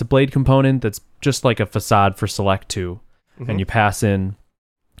say that it's a blade component that's just like a facade for select to, and you pass in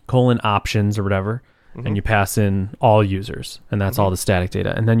 :options or whatever, and you pass in all users, and that's all the static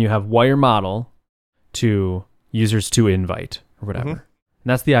data. And then you have wire model to users to invite or whatever. And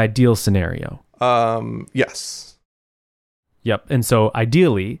that's the ideal scenario. Yes. Yep. And so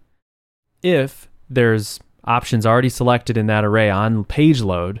ideally, if there's options already selected in that array on page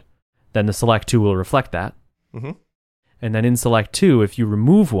load, then the select to will reflect that. And then in select to, if you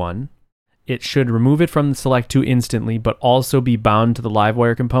remove one, it should remove it from the select to instantly, but also be bound to the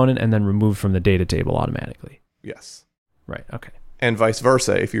Livewire component and then removed from the data table automatically. Yes. Right. Okay. And vice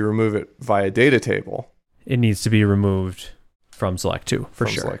versa. If you remove it via data table, it needs to be removed from select to for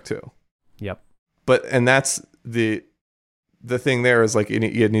from sure. Select to. Yep. And that's the thing there is like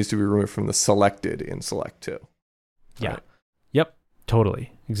it needs to be removed from the selected in select to. Yeah. Right? Yep.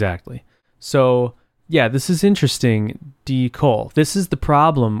 Totally. Exactly. So yeah, this is interesting, D. Cole. This is the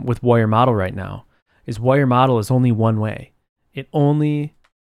problem with wire model right now, is wire model is only one way. It only,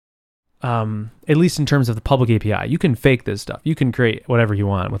 at least in terms of the public API, you can fake this stuff. You can create whatever you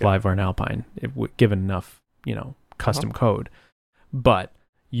want with Livewire and Alpine, given enough, custom code. But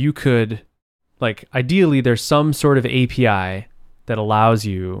you could, ideally, there's some sort of API that allows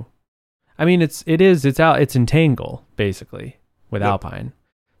you. I mean, it's entangle basically with Alpine.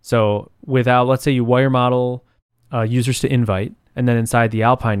 So let's say you wire model users to invite, and then inside the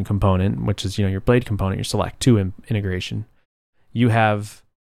Alpine component, which is your blade component, your select to integration, you have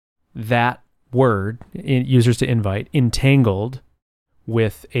that word users to invite entangled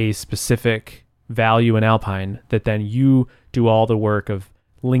with a specific value in Alpine that then you do all the work of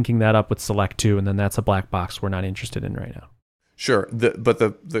linking that up with select to, and then that's a black box we're not interested in right now. Sure, but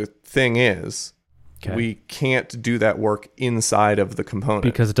the thing is. Okay. We can't do that work inside of the component.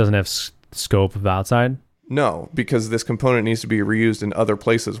 Because it doesn't have scope of outside? No, because this component needs to be reused in other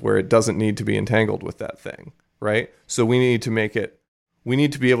places where it doesn't need to be entangled with that thing, right? So we need to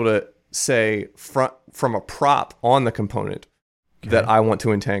be able to say from a prop on the component that I want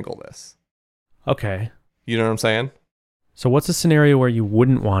to entangle this. Okay. You know what I'm saying? So what's a scenario where you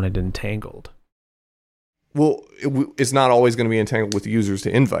wouldn't want it entangled? Well, it's not always going to be entangled with users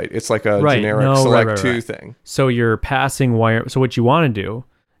to invite. It's like a generic select to thing. So you're passing wire. So what you want to do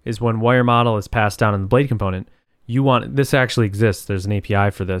is when wire model is passed down in the blade component, this actually exists. There's an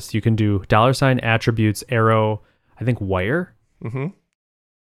API for this. You can do $attributes arrow, I think wire,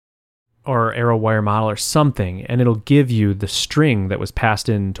 or arrow wire model or something, and it'll give you the string that was passed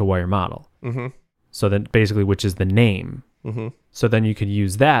into wire model. So then basically, which is the name. So then you could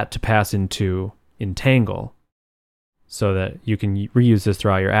use that to pass into entangle so that you can reuse this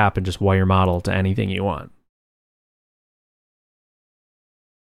throughout your app and just wire model to anything you want.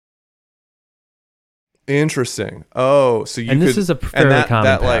 Interesting. Oh, so this is a fairly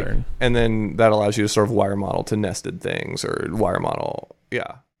common pattern. And then that allows you to sort of wire model to nested things or wire model,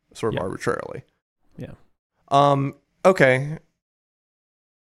 sort of arbitrarily. Yeah. Okay.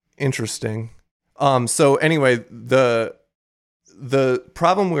 Interesting. So anyway, the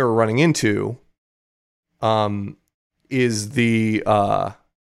problem we were running into is the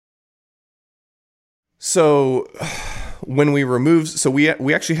so when we removed,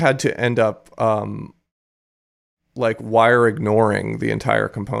 we actually had to end up wire ignoring the entire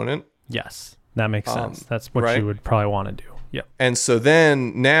component. Yes, that makes sense. That's what you would probably want to do. Yeah. And so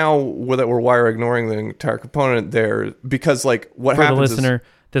then now that we're wire ignoring the entire component there, because what for happens the listener,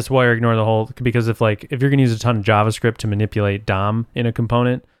 this wire ignore the whole, because if you're going to use a ton of JavaScript to manipulate DOM in a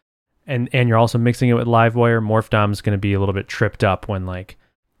component, and you're also mixing it with Livewire, Morph DOM is going to be a little bit tripped up when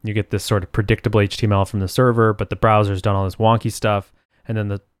you get this sort of predictable HTML from the server, but the browser's done all this wonky stuff, and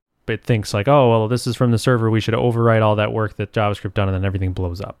then it thinks this is from the server, we should overwrite all that work that JavaScript done, and then everything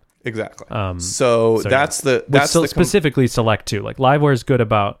blows up. Exactly. That's specifically select to. Livewire is good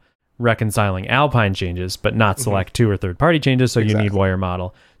about reconciling Alpine changes, but not select to or third-party changes, so you need wire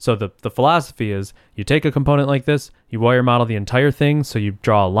model. So the philosophy is you take a component like this, you wire model the entire thing, so you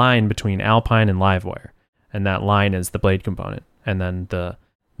draw a line between Alpine and Livewire, and that line is the blade component, and then the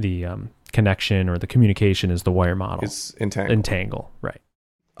connection or the communication is the wire model. It's entangle. Right.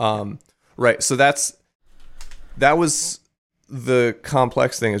 Right. So that was the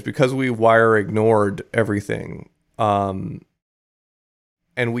complex thing, is because we wire ignored everything,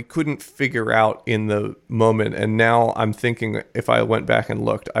 and we couldn't figure out in the moment. And now I'm thinking if I went back and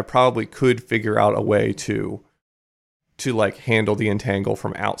looked, I probably could figure out a way to handle the entangle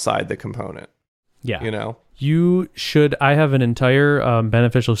from outside the component. Yeah. You know? You should. I have an entire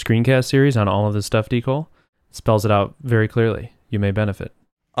beneficial screencast series on all of this stuff, Decol. It spells it out very clearly. You may benefit.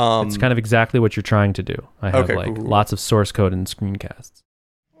 It's kind of exactly what you're trying to do. I have cool. lots of source code and screencasts.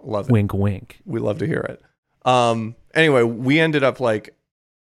 Love it. Wink, wink. We love to hear it. Anyway, we ended up like,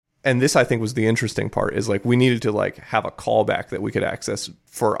 and this I think was the interesting part, is like we needed to like have a callback that we could access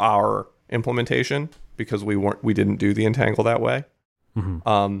for our implementation because we didn't do the entangle that way.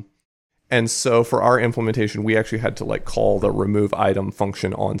 Mm-hmm. And so for our implementation, we actually had to like call the remove item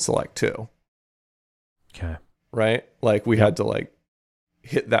function on select2. Okay. Right? Like we had to like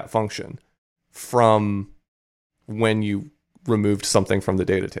hit that function from when you removed something from the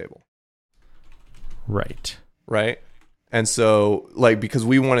data table. Right. Right? And so like because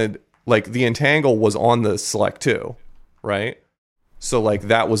we wanted like the entangle was on the select2, right? So like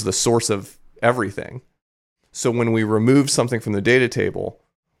that was the source of everything. So when we removed something from the data table,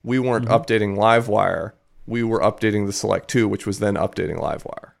 we weren't updating Livewire. We were updating the select2, which was then updating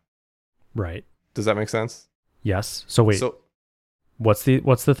Livewire. Right. Does that make sense? Yes. So wait. What's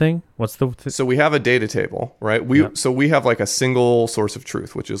the thing? So we have a data table, right? So we have like a single source of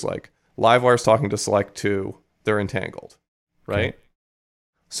truth, which is like Livewire's talking to select2, they're entangled, right? Okay.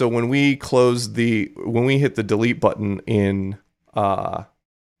 So when we hit the delete button in the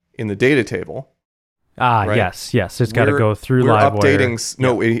data table. Right? Yes. It's got to go through Livewire.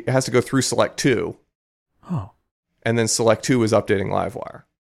 No, it has to go through select2. Oh. And then select2 is updating Livewire.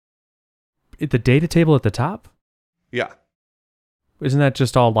 The data table at the top? Yeah. Isn't that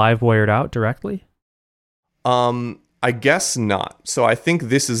just all Livewired out directly? I guess not. So I think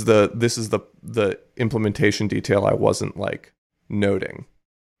this is the implementation detail I wasn't like noting,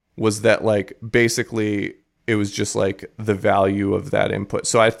 was that like basically it was just like the value of that input.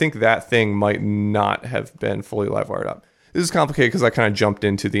 So I think that thing might not have been fully Livewired up. This is complicated because I kind of jumped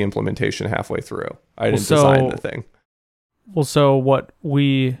into the implementation halfway through. I didn't design the thing. Well, so what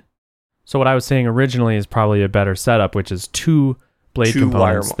I was saying originally is probably a better setup, which is two blade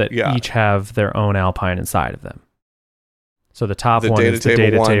components that each have their own Alpine inside of them. So the top one is the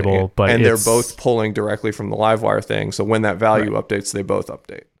data table, but they're both pulling directly from the Livewire thing. So when that value updates, they both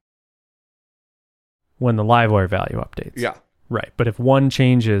update. When the Livewire value updates. Yeah. Right. But if one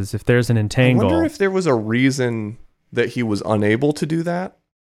changes, if there's an entangle. I wonder if there was a reason that he was unable to do that,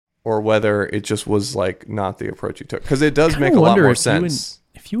 or whether it just was like not the approach he took. Because it does make a lot more sense.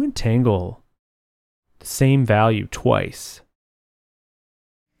 If you entangle the same value twice,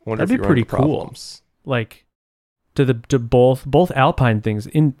 that'd be pretty cool. Like, to both Alpine things,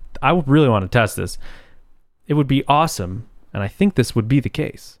 I would really want to test this. It would be awesome, and I think this would be the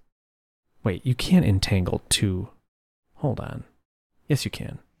case. Wait, you can't entangle two. Hold on. Yes, you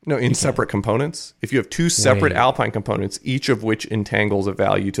can. No, in separate components. If you have two separate Alpine components, each of which entangles a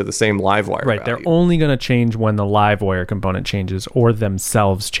value to the same Livewire value. They're only going to change when the Livewire component changes or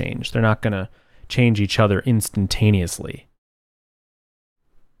themselves change. They're not going to change each other instantaneously.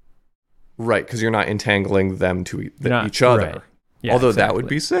 Right, because you're not entangling them to each other. Right. Yeah, although that would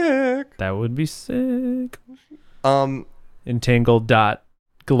be sick. That would be sick.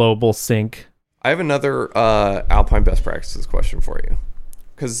 Entangle.global sync. I have another Alpine best practices question for you.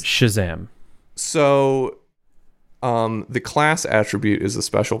 Shazam. So, the class attribute is a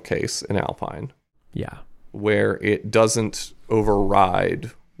special case in Alpine. Yeah. Where it doesn't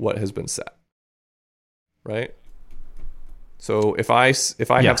override what has been set. Right? So if I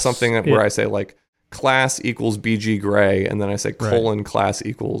have something where I say like class equals BG gray, and then I say colon class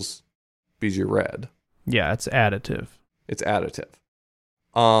equals BG red. Yeah, it's additive. It's additive.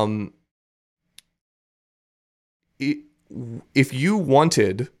 If you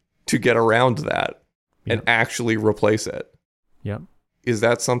wanted to get around that and actually replace it, is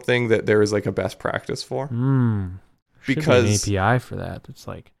that something that there is like a best practice for? Because be an API for that. It's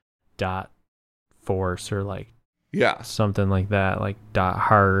like .force or like something like that, like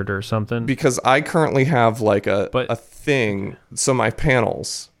 .hard or something. Because I currently have like a thing. So my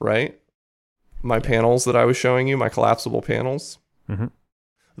panels, right? My panels that I was showing you, my collapsible panels. Mm-hmm.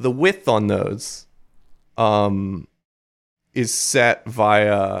 The width on those is set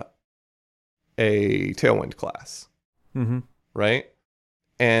via a Tailwind class. Mm-hmm. Right?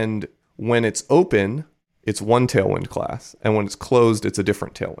 And when it's open, it's one Tailwind class. And when it's closed, it's a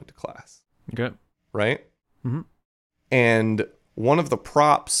different Tailwind class. Okay. Right? Mm-hmm. And one of the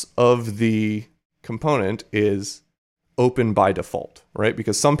props of the component is open by default, right?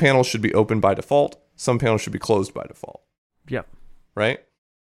 Because some panels should be open by default. Some panels should be closed by default. Yep. Right?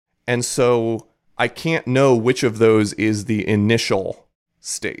 And so I can't know which of those is the initial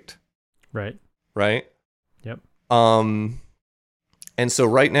state. Right. Right? Yep. And so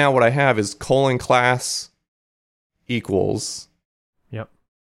right now what I have is colon class equals Yep.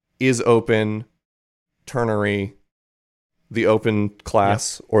 is open ternary the open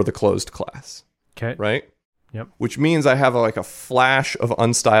class or the closed class. Okay. Right? Yep. Which means I have like a flash of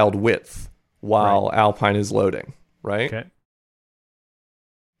unstyled width while Alpine is loading, right? Okay.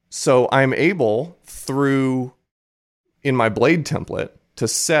 So I'm able through in my blade template to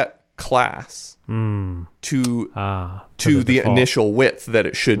set class to the the default. initial width that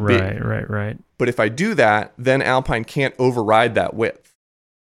it should be. Right. But if I do that, then Alpine can't override that width.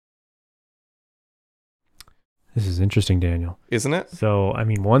 This is interesting, Daniel. Isn't it? So, I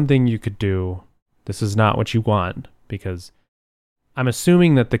mean, one thing you could do, this is not what you want, because I'm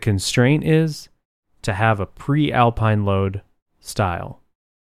assuming that the constraint is to have a pre-Alpine load style.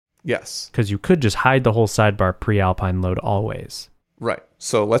 Yes. Because you could just hide the whole sidebar pre-Alpine load always. Right.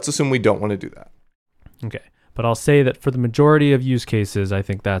 So let's assume we don't want to do that. Okay. But I'll say that for the majority of use cases, I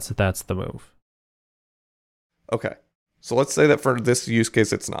think that's the move. Okay. So let's say that for this use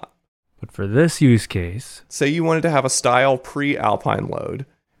case, it's not. But for this use case... Say you wanted to have a style pre-Alpine load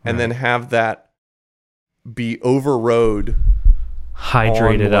and then have that be overrode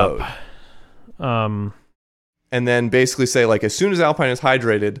hydrated on up. And then basically say, like, as soon as Alpine is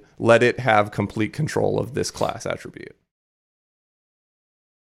hydrated, let it have complete control of this class attribute.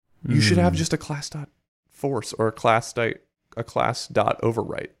 You should have just a class dot force or a class dot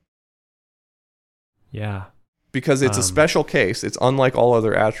overwrite. Yeah. Because it's a special case. It's unlike all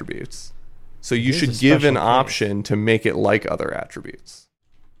other attributes. So you should give an option to make it like other attributes.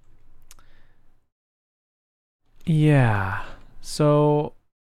 Yeah. So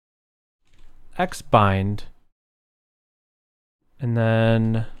xbind and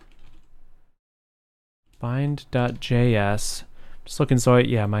then bind.js. Just looking, so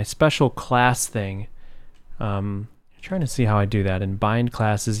my special class thing. Trying to see how I do that in bind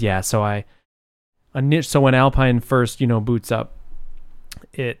classes. Yeah, so when Alpine first, boots up,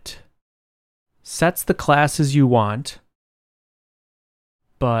 it sets the classes you want,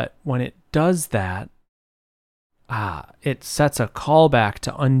 but when it does that, it sets a callback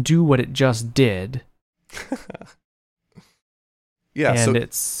to undo what it just did. Yeah,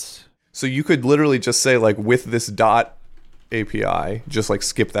 and so you could literally just say, like, with this dot API, just like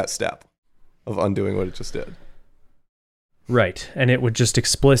skip that step of undoing what it just did. Right, and it would just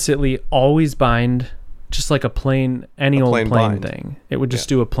explicitly always bind, just like old plain bind thing. It would just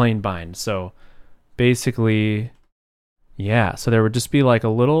do a plain bind. So basically, so there would just be like a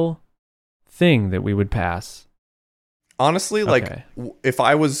little thing that we would pass. Honestly, like, if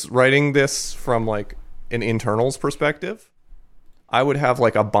I was writing this from like an internals perspective, I would have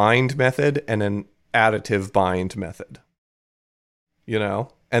like a bind method and an additive bind method.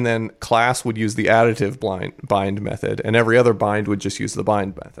 And then class would use the additive bind method, and every other bind would just use the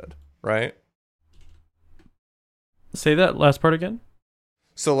bind method, right? Say that last part again.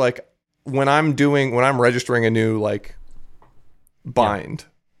 So like when I'm registering a new like bind,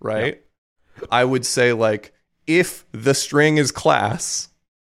 right? I would say, like, if the string is class,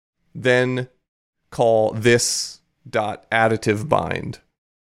 then call this dot additive bind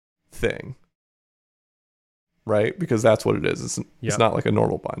thing. Right? Because that's what it is. It's not like a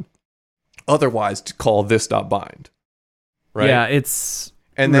normal bind. Otherwise, to call this dot bind. Right? Yeah, it's...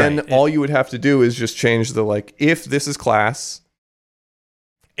 And then all you would have to do is just change the, like, if this is class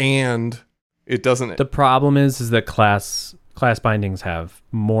and it doesn't... The problem is that class bindings have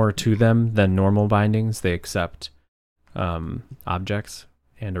more to them than normal bindings. They accept objects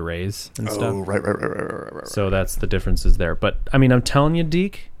and arrays and stuff. Oh, right. So that's the differences there. But, I mean, I'm telling you,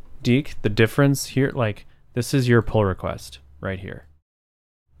 Deke, the difference here, like... This is your pull request right here.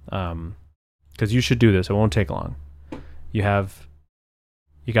 Because you should do this. It won't take long. You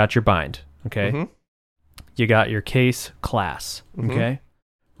got your bind, okay? Mm-hmm. You got your case class, okay?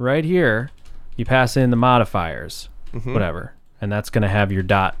 Right here, you pass in the modifiers, whatever. And that's going to have your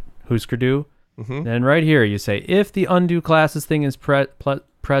dot Husker do. Then right here, you say, if the undo classes thing is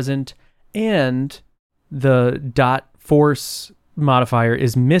present and the dot force modifier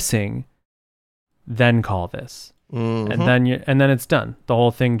is missing, then call this. And then it's done. The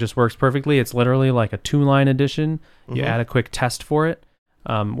whole thing just works perfectly. It's literally like a 2-line addition. You add a quick test for it,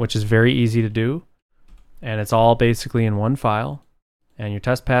 which is very easy to do. And it's all basically in one file. And your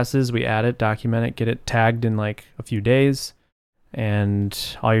test passes, we add it, document it, get it tagged in like a few days,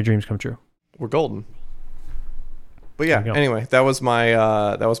 and all your dreams come true. We're golden. But yeah, anyway, that was my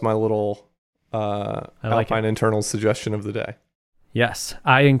little Alpine internals suggestion of the day. Yes,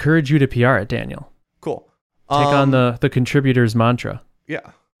 I encourage you to PR it, Daniel. Cool. Take on the contributor's mantra.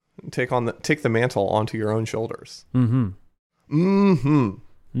 Yeah. Take the mantle onto your own shoulders. Anyway,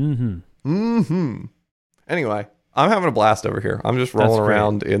 I'm having a blast over here. I'm just rolling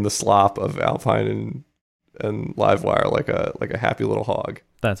around in the slop of Alpine and Livewire like a happy little hog.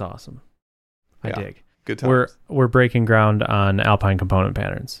 That's awesome. I dig. Good times. We're breaking ground on Alpine component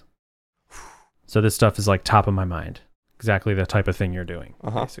patterns. So this stuff is like top of my mind. Exactly the type of thing you're doing,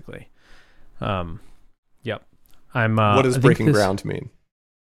 basically. Yep. What does breaking ground mean?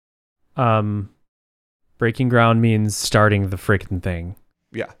 Breaking ground means starting the freaking thing.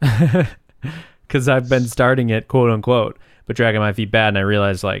 Yeah. Because I've been starting it, quote unquote, but dragging my feet bad, and I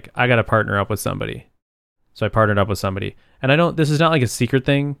realized like I got to partner up with somebody. So I partnered up with somebody, and this is not like a secret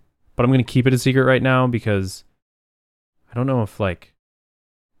thing, but I'm going to keep it a secret right now because I don't know if I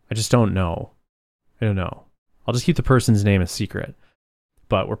just don't know. I don't know. I'll just keep the person's name a secret,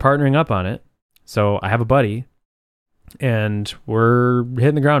 but we're partnering up on it. So I have a buddy, and we're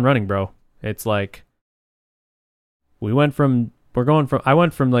hitting the ground running, bro. It's like I went from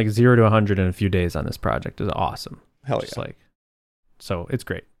like 0 to 100 in a few days on this project. It's awesome. Hell yeah. So it's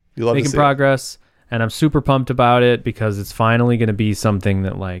great. You love making progress, and I'm super pumped about it because it's finally going to be something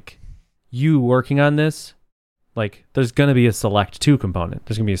that like you working on this, like there's going to be a select 2 component.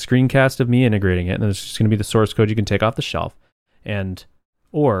 There's going to be a screencast of me integrating it, and there's just going to be the source code you can take off the shelf.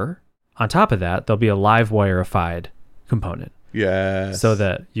 Or on top of that, there'll be a Livewire-ified component. Yeah. So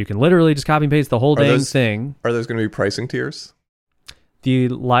that you can literally just copy and paste the whole thing. Are those going to be pricing tiers? The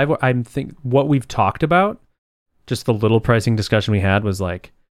Livewire, I think what we've talked about, just the little pricing discussion we had was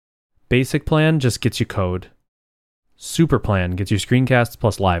like, basic plan just gets you code. Super plan gets you screencasts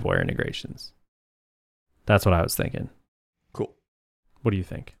plus Livewire integrations. That's what I was thinking. Cool. What do you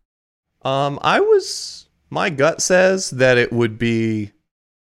think? My gut says that it would be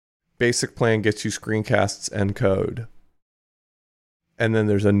basic plan gets you screencasts and code. And then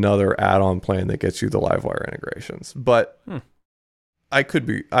there's another add-on plan that gets you the Livewire integrations. But I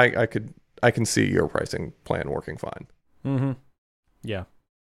can see your pricing plan working fine. Mm-hmm. Yeah.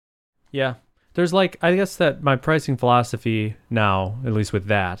 Yeah. There's like, I guess that my pricing philosophy now, at least with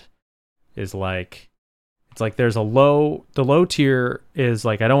that, is like, it's like there's the low tier is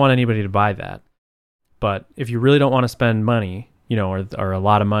like, I don't want anybody to buy that. But if you really don't want to spend money, or a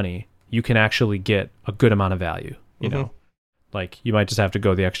lot of money, you can actually get a good amount of value, you know? Like you might just have to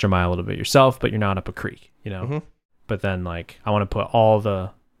go the extra mile a little bit yourself, but you're not up a creek, But then like, I want to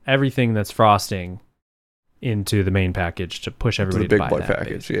put everything that's frosting into the main package to push everybody to buy that. The big boy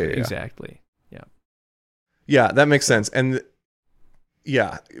package. Yeah. Exactly. Yeah. Yeah, that makes sense. And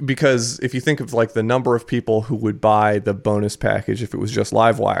yeah, because if you think of like the number of people who would buy the bonus package if it was just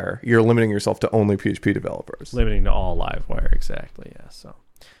Livewire, you're limiting yourself to only PHP developers. Limiting to all Livewire, exactly.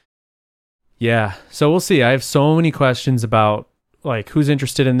 Yeah. So we'll see. I have so many questions about like who's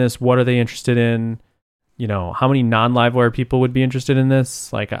interested in this, what are they interested in? How many non-Livewire people would be interested in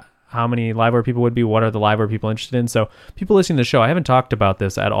this? Like how many Livewire people would be? What are the Livewire people interested in? So people listening to the show, I haven't talked about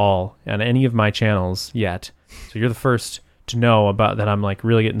this at all on any of my channels yet. So you're the first to know about that. I'm like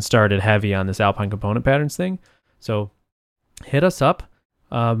really getting started heavy on this Alpine component patterns thing. So hit us up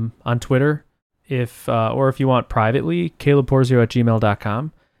on Twitter or if you want privately,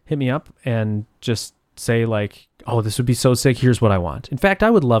 calebporzio@gmail.com. Hit me up and just say like, oh, this would be so sick. Here's what I want. In fact, I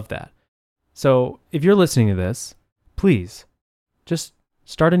would love that. So if you're listening to this, please just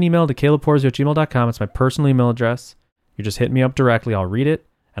start an email to calebporzio@gmail.com. It's my personal email address. You just hit me up directly. I'll read it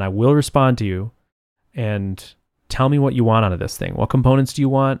and I will respond to you and tell me what you want out of this thing. What components do you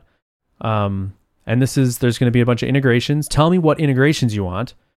want? And there's going to be a bunch of integrations. Tell me what integrations you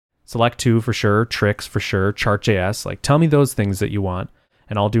want. Select 2 for sure. Tricks for sure. Chart.js. Like tell me those things that you want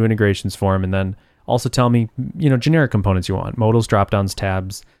and I'll do integrations for them. And then also tell me, generic components you want. Modals, dropdowns,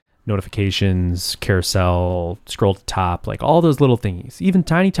 tabs, notifications, carousel, scroll to top, like all those little thingies, even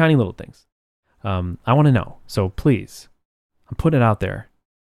tiny, tiny little things. I want to know. So please, I'm putting it out there.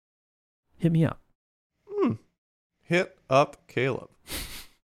 Hit me up. Hit up Caleb.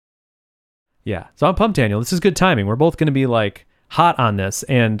 Yeah. So I'm pumped, Daniel. This is good timing. We're both going to be like hot on this.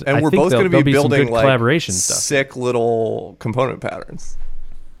 And we're both going to be building like collaboration stuff. Sick little component patterns.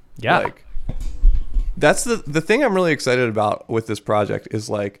 Yeah. Like, that's the thing I'm really excited about with this project is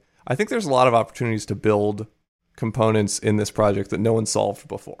like, I think there's a lot of opportunities to build components in this project that no one solved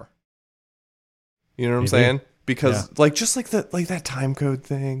before. You know what I'm saying? Because just like that time code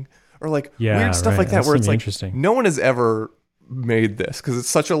thing or like weird stuff like that where it's like no one has ever made this because it's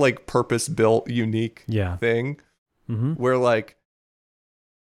such a like purpose built unique thing where like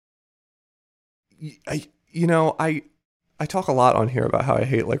I talk a lot on here about how I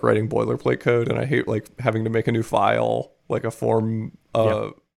hate like writing boilerplate code and I hate like having to make a new file, like a form,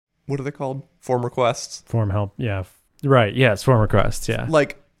 what are they called? Form requests. Form help. Yeah. Right. Yes. Form requests. Yeah.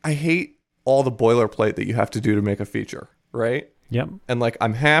 Like, I hate all the boilerplate that you have to do to make a feature, right? Yep. And like,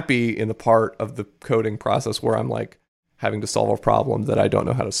 I'm happy in the part of the coding process where I'm like having to solve a problem that I don't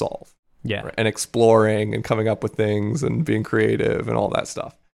know how to solve. Yeah. Right? And exploring and coming up with things and being creative and all that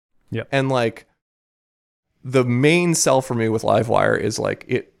stuff. Yep. And like, the main sell for me with Livewire is like,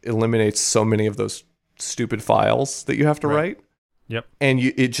 it eliminates so many of those stupid files that you have to write. Yep. And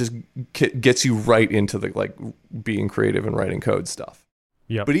it just gets you right into the like being creative and writing code stuff.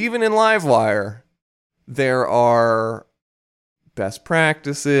 Yep. But even in Livewire, there are best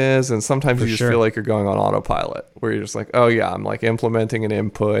practices, and sometimes you just feel like you're going on autopilot, where you're just like, oh yeah, I'm like implementing an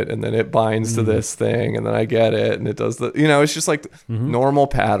input, and then it binds to this thing, and then I get it, and it does the, it's just like normal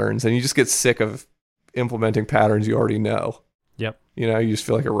patterns, and you just get sick of implementing patterns you already know. Yep. You just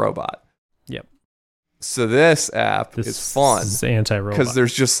feel like a robot. Yep. So this app is fun. This is anti-robot. Because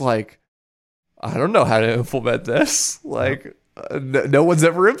there's just like, I don't know how to implement this. Like, no one's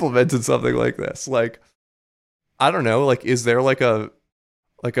ever implemented something like this. Like, I don't know. Like, is there like a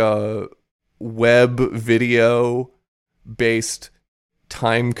web video based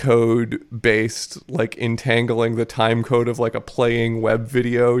time code based, like entangling the time code of like a playing web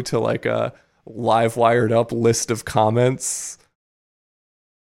video to like a live wired up list of comments?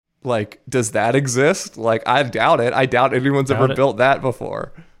 Like, does that exist? Like, I doubt it. I doubt anyone's ever built that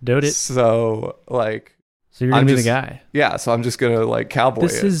before. Doubt it. So, like, so you're gonna be the guy. Yeah. So I'm just gonna like cowboy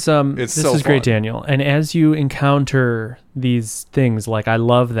this it. Is it's this so is great, fun. Daniel. And as you encounter these things, like I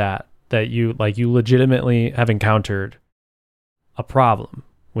love that you legitimately have encountered a problem,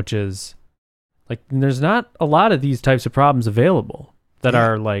 which is like there's not a lot of these types of problems available that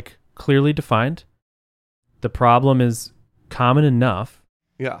are like clearly defined. The problem is common enough.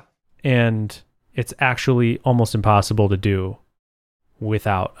 Yeah. And it's actually almost impossible to do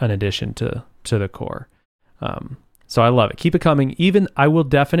without an addition to the core. So I love it. Keep it coming. Even I will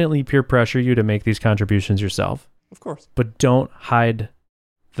definitely peer pressure you to make these contributions yourself. Of course. But don't hide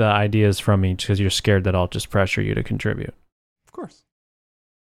the ideas from me because you're scared that I'll just pressure you to contribute. Of course.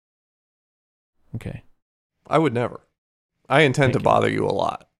 Okay. I would never. I intend to bother you a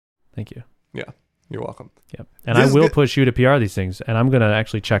lot. Thank you. Yeah. You're welcome. Yep. And I will push you to PR these things, and I'm going to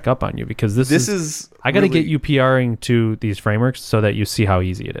actually check up on you because this is I got to get you PRing to these frameworks so that you see how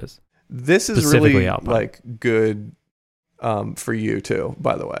easy it is. This is really like good for you too,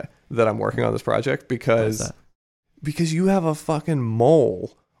 by the way, that I'm working on this project because you have a fucking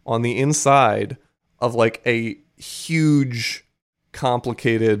mole on the inside of like a huge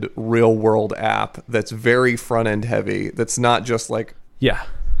complicated real world app that's very front end heavy. That's not just like,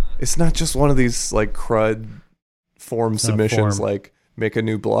 it's not just one of these like CRUD form submissions, like make a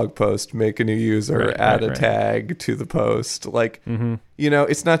new blog post, make a new user, add a tag to the post. Like,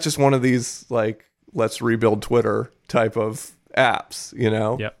 it's not just one of these like, let's rebuild Twitter type of apps,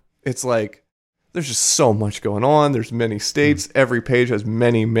 It's like, there's just so much going on. There's many states. Every page has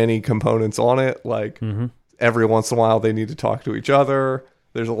many, many components on it. Like every once in a while they need to talk to each other.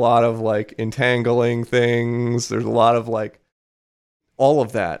 There's a lot of like entangling things. There's a lot of like all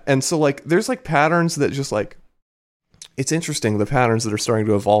of that. And so like, there's like patterns that just like, it's interesting, the patterns that are starting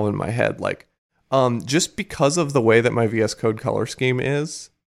to evolve in my head. Like, just because of the way that my VS Code color scheme is,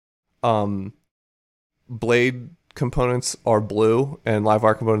 Blade components are blue and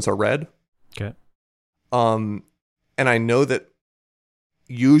Livewire components are red. Okay. And I know that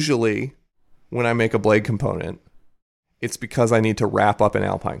usually when I make a Blade component, it's because I need to wrap up an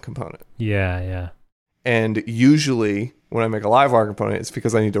Alpine component. Yeah. And usually when I make a Livewire component, it's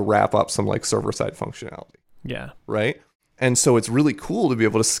because I need to wrap up some like server-side functionality. Yeah. Right? And so it's really cool to be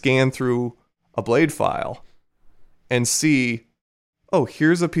able to scan through a Blade file and see, oh,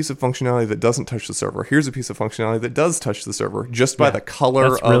 here's a piece of functionality that doesn't touch the server. Here's a piece of functionality that does touch the server just by the color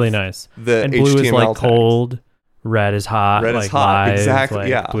that's really nice. The and blue HTML is like tags. Cold, red is hot. Red like is hot. live, Exactly. like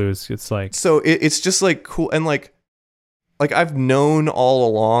Yeah. Blues, it's like. So it's just like cool. And like I've known all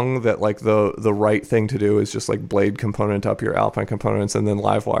along that like the right thing to do is just like Blade component up your Alpine components and then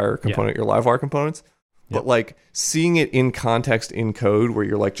Livewire component your Livewire components. But like seeing it in context in code where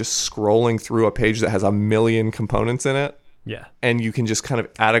you're like just scrolling through a page that has a million components in it. Yeah. And you can just kind of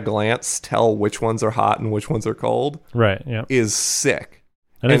at a glance tell which ones are hot and which ones are cold. Right. Yeah. Is sick.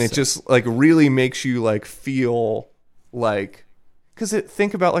 And it just like really makes you like feel like, because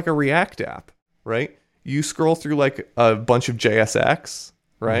think about like a React app, right? You scroll through like a bunch of JSX,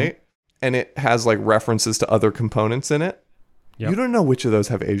 right? And it has like references to other components in it. Yep. You don't know which of those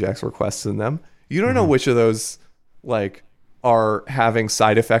have AJAX requests in them. You don't know which of those like are having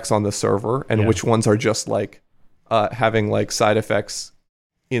side effects on the server and which ones are just like having like side effects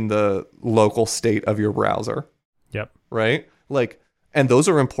in the local state of your browser. Yep. right? Like, and those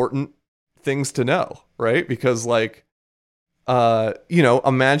are important things to know, right? Because like,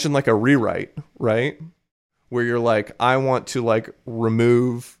 imagine like a rewrite, right? Where you're like, I want to like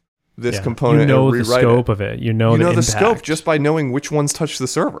remove this component You know and the rewrite scope it. of it. You know the impact. scope just by knowing which ones touch the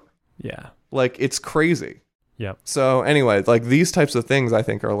server. Yeah. Like, it's crazy. Yep. So anyway, like these types of things I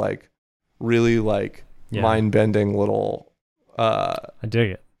think are like really like mind-bending little I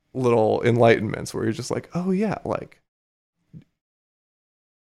dig it. little enlightenments where you're just like, oh yeah, like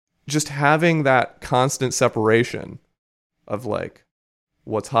just having that constant separation of like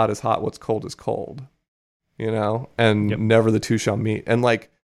what's hot is hot, what's cold is cold, and never the two shall meet. And like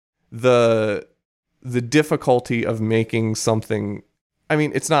the difficulty of making something, I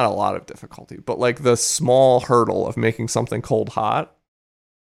mean, it's not a lot of difficulty, but like the small hurdle of making something cold hot,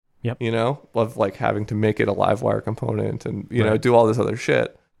 of like having to make it a live wire component and, do all this other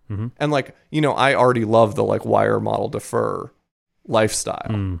shit. Mm-hmm. And like, I already love the like wire model defer lifestyle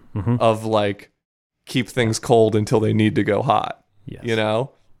mm-hmm. of like keep things cold until they need to go hot,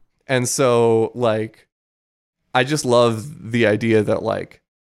 And so like, I just love the idea that like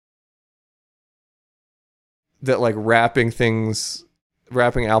wrapping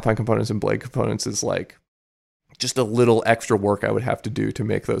Alpine components and Blade components is like just a little extra work I would have to do to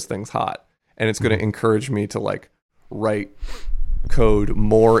make those things hot. And it's going to encourage me to like write code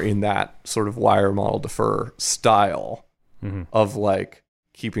more in that sort of wire model defer style of like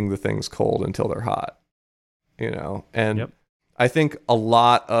keeping the things cold until they're hot, and I think a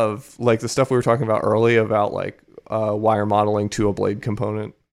lot of like the stuff we were talking about early about like wire modeling to a Blade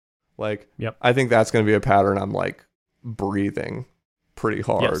component, like I think that's going to be a pattern I'm like breathing pretty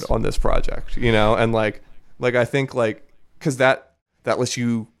hard on this project, and like I think like because that lets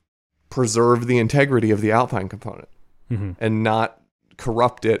you preserve the integrity of the Alpine component and not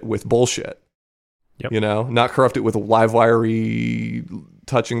corrupt it with bullshit. Not corrupt it with live wiry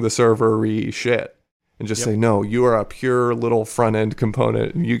touching the server-y shit and just say, no, you are a pure little front end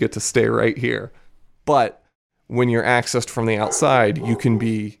component and you get to stay right here. But when you're accessed from the outside, you can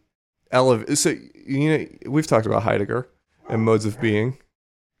be elevated. So, we've talked about Heidegger and modes of being,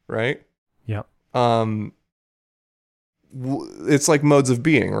 right? Yeah. It's like modes of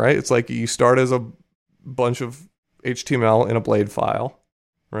being, right? It's like you start as a bunch of HTML in a Blade file,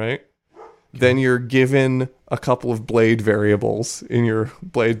 right? Then you're given a couple of Blade variables in your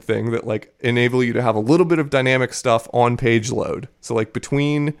Blade thing that like enable you to have a little bit of dynamic stuff on page load. So like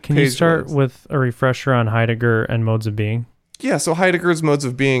between Can you start with a refresher on Heidegger and modes of being? Yeah, so Heidegger's modes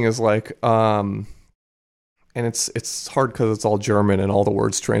of being is like and it's hard because it's all German and all the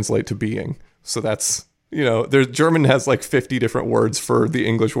words translate to being. So that's German has like 50 different words for the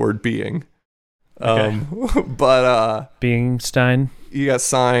English word being. Okay. But Beingstein. You got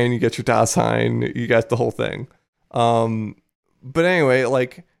sign, you got your Dasein, you got the whole thing. But anyway,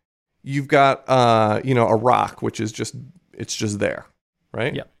 like you've got a rock, which is just there,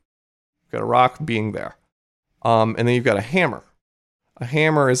 right? Yeah. You've got a rock being there. And then you've got a hammer. A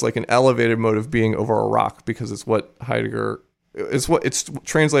hammer is like an elevated mode of being over a rock because it's what Heidegger is what it's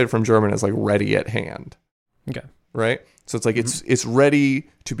translated from German as like ready at hand. Okay. Right? So it's like it's ready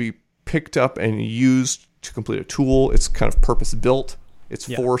to be picked up and used to complete a tool. It's kind of purpose built. It's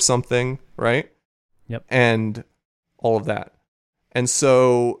for something, right? Yep. And all of that. And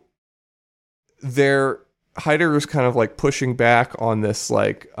so Heidegger's kind of like pushing back on this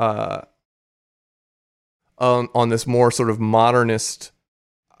like on this more sort of modernist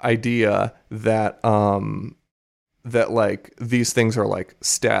idea that that like these things are like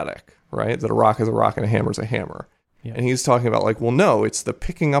static, right? That a rock is a rock and a hammer is a hammer. Yeah. And he's talking about like, well, no, it's the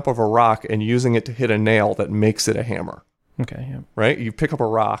picking up of a rock and using it to hit a nail that makes it a hammer. Okay. Yeah. Right? You pick up a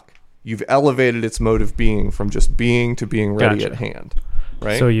rock, you've elevated its mode of being from just being to being ready at hand.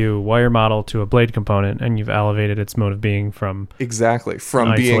 Right? So you wire model to a Blade component and you've elevated its mode of being from from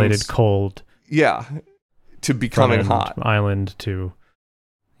an being isolated cold. Yeah. To becoming hot. Island to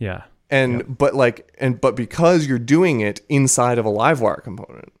but because you're doing it inside of a Livewire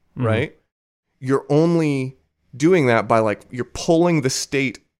component, right? You're only doing that by like you're pulling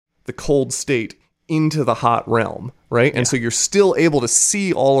the cold state into the hot realm, right? And so you're still able to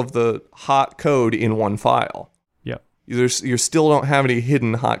see all of the hot code in one file. Yeah. You still don't have any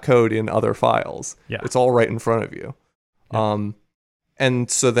hidden hot code in other files. Yeah. It's all right in front of you. Yeah.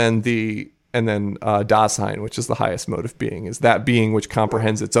 And so then Dasein, which is the highest mode of being, is that being which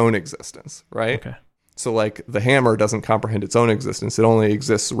comprehends its own existence, right? Okay. So like the hammer doesn't comprehend its own existence. It only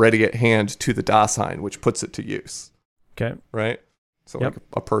exists ready at hand to the Dasein, which puts it to use. Okay. Right? So like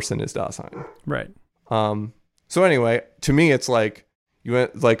a person is Dasein. Right. So anyway, to me it's like you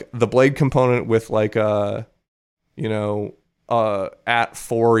went like the Blade component with like a at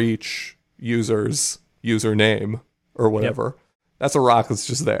for each user's username or whatever. Yep. That's a rock that's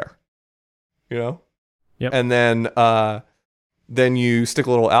just there, Yep. And then you stick a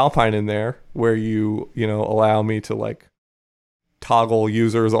little Alpine in there where you allow me to like toggle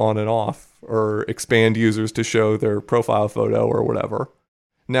users on and off or expand users to show their profile photo or whatever.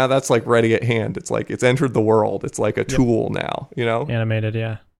 Now that's like ready at hand. It's like it's entered the world. It's like a tool now, Animated,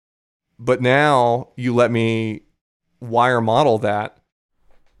 yeah. But now you let me wire model that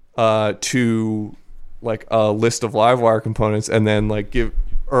to like a list of Livewire components, and then like you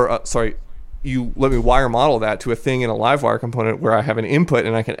let me wire model that to a thing in a Livewire component where I have an input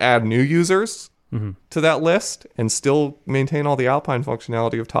and I can add new users to that list and still maintain all the Alpine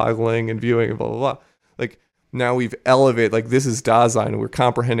functionality of toggling and viewing and blah, blah, blah. Like now we've elevated, like this is Dasein and we're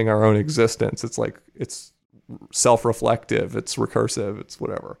comprehending our own existence. It's like, it's self-reflective, it's recursive, it's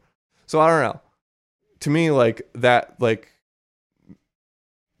whatever. So I don't know. To me, like that, like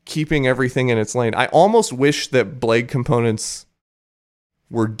keeping everything in its lane. I almost wish that Blade components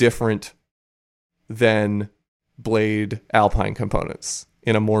were different than Blade Alpine components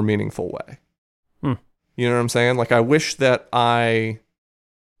in a more meaningful way. You know what I'm saying? Like I wish that I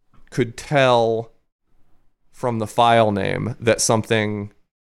could tell from the file name that something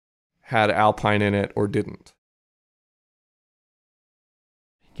had Alpine in it or didn't.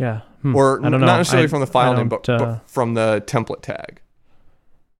 Yeah. Or I don't know. Not necessarily from the file name, but from the template tag.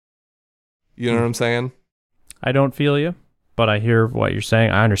 You know what I'm saying? I don't feel you, but I hear what you're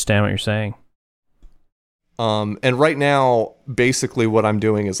saying. I understand what you're saying. And right now, basically what I'm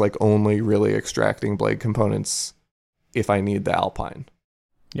doing is like only really extracting Blade components if I need the Alpine.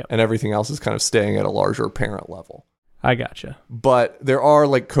 Yep. And everything else is kind of staying at a larger parent level. I gotcha. But there are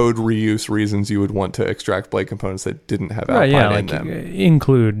like code reuse reasons you would want to extract Blade components that didn't have Alpine in them.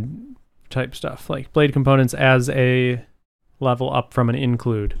 Include type stuff, like Blade components as a level up from an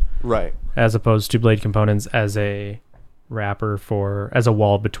include. Right. As opposed to Blade components as a wrapper as a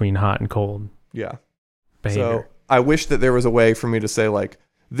wall between hot and cold. Yeah. Behavior. So I wish that there was a way for me to say like,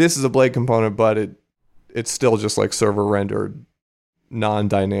 this is a Blade component, but it's still just like server rendered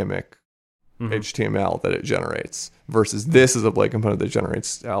non-dynamic HTML that it generates versus this is a Blade component that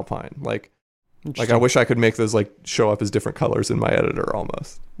generates Alpine. Like I wish I could make those like show up as different colors in my editor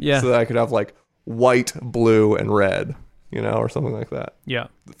almost. Yeah. So that I could have like white, blue, and red, or something like that. Yeah.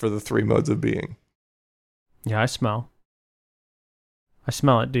 For the 3 modes of being. Yeah, I smell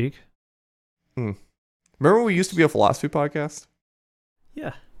it, Deke. Remember when we used to be a philosophy podcast?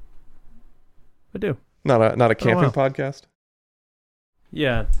 Yeah. I do. Not a camping podcast?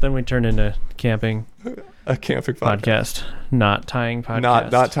 Yeah, then we turned into camping. A camping podcast. Not tying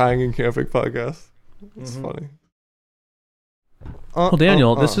podcast. Not tying in camping podcast. It's funny. Well,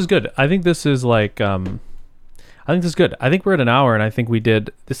 Daniel, this is good. I think this is like I think this is good. I think we're at an hour, and I think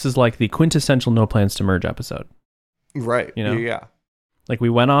this is like the quintessential No Plans to Merge episode. Right. Yeah. Like we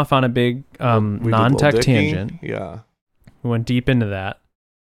went off on a big non-tech tangent. Yeah. We went deep into that,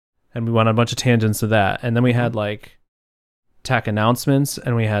 and we went on a bunch of tangents to that, and then we had like tech announcements,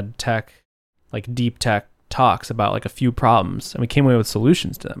 and we had deep tech talks about like a few problems, and we came away with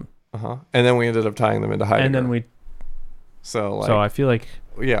solutions to them. And then we ended up tying them into Heidegger. And then so I feel like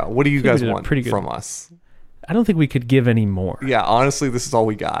what do you guys want from us? I don't think we could give any more. Yeah, honestly, this is all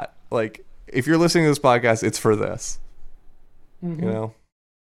we got. Like, if you're listening to this podcast, it's for this.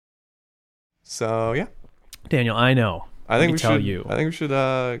 So yeah, Daniel, I know. I think we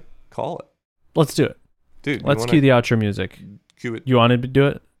should call it. Let's do it, dude. Let's cue the outro music. Cue it. You wanted to do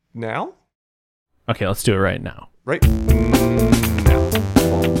it now? Okay, let's do it right now. Right now.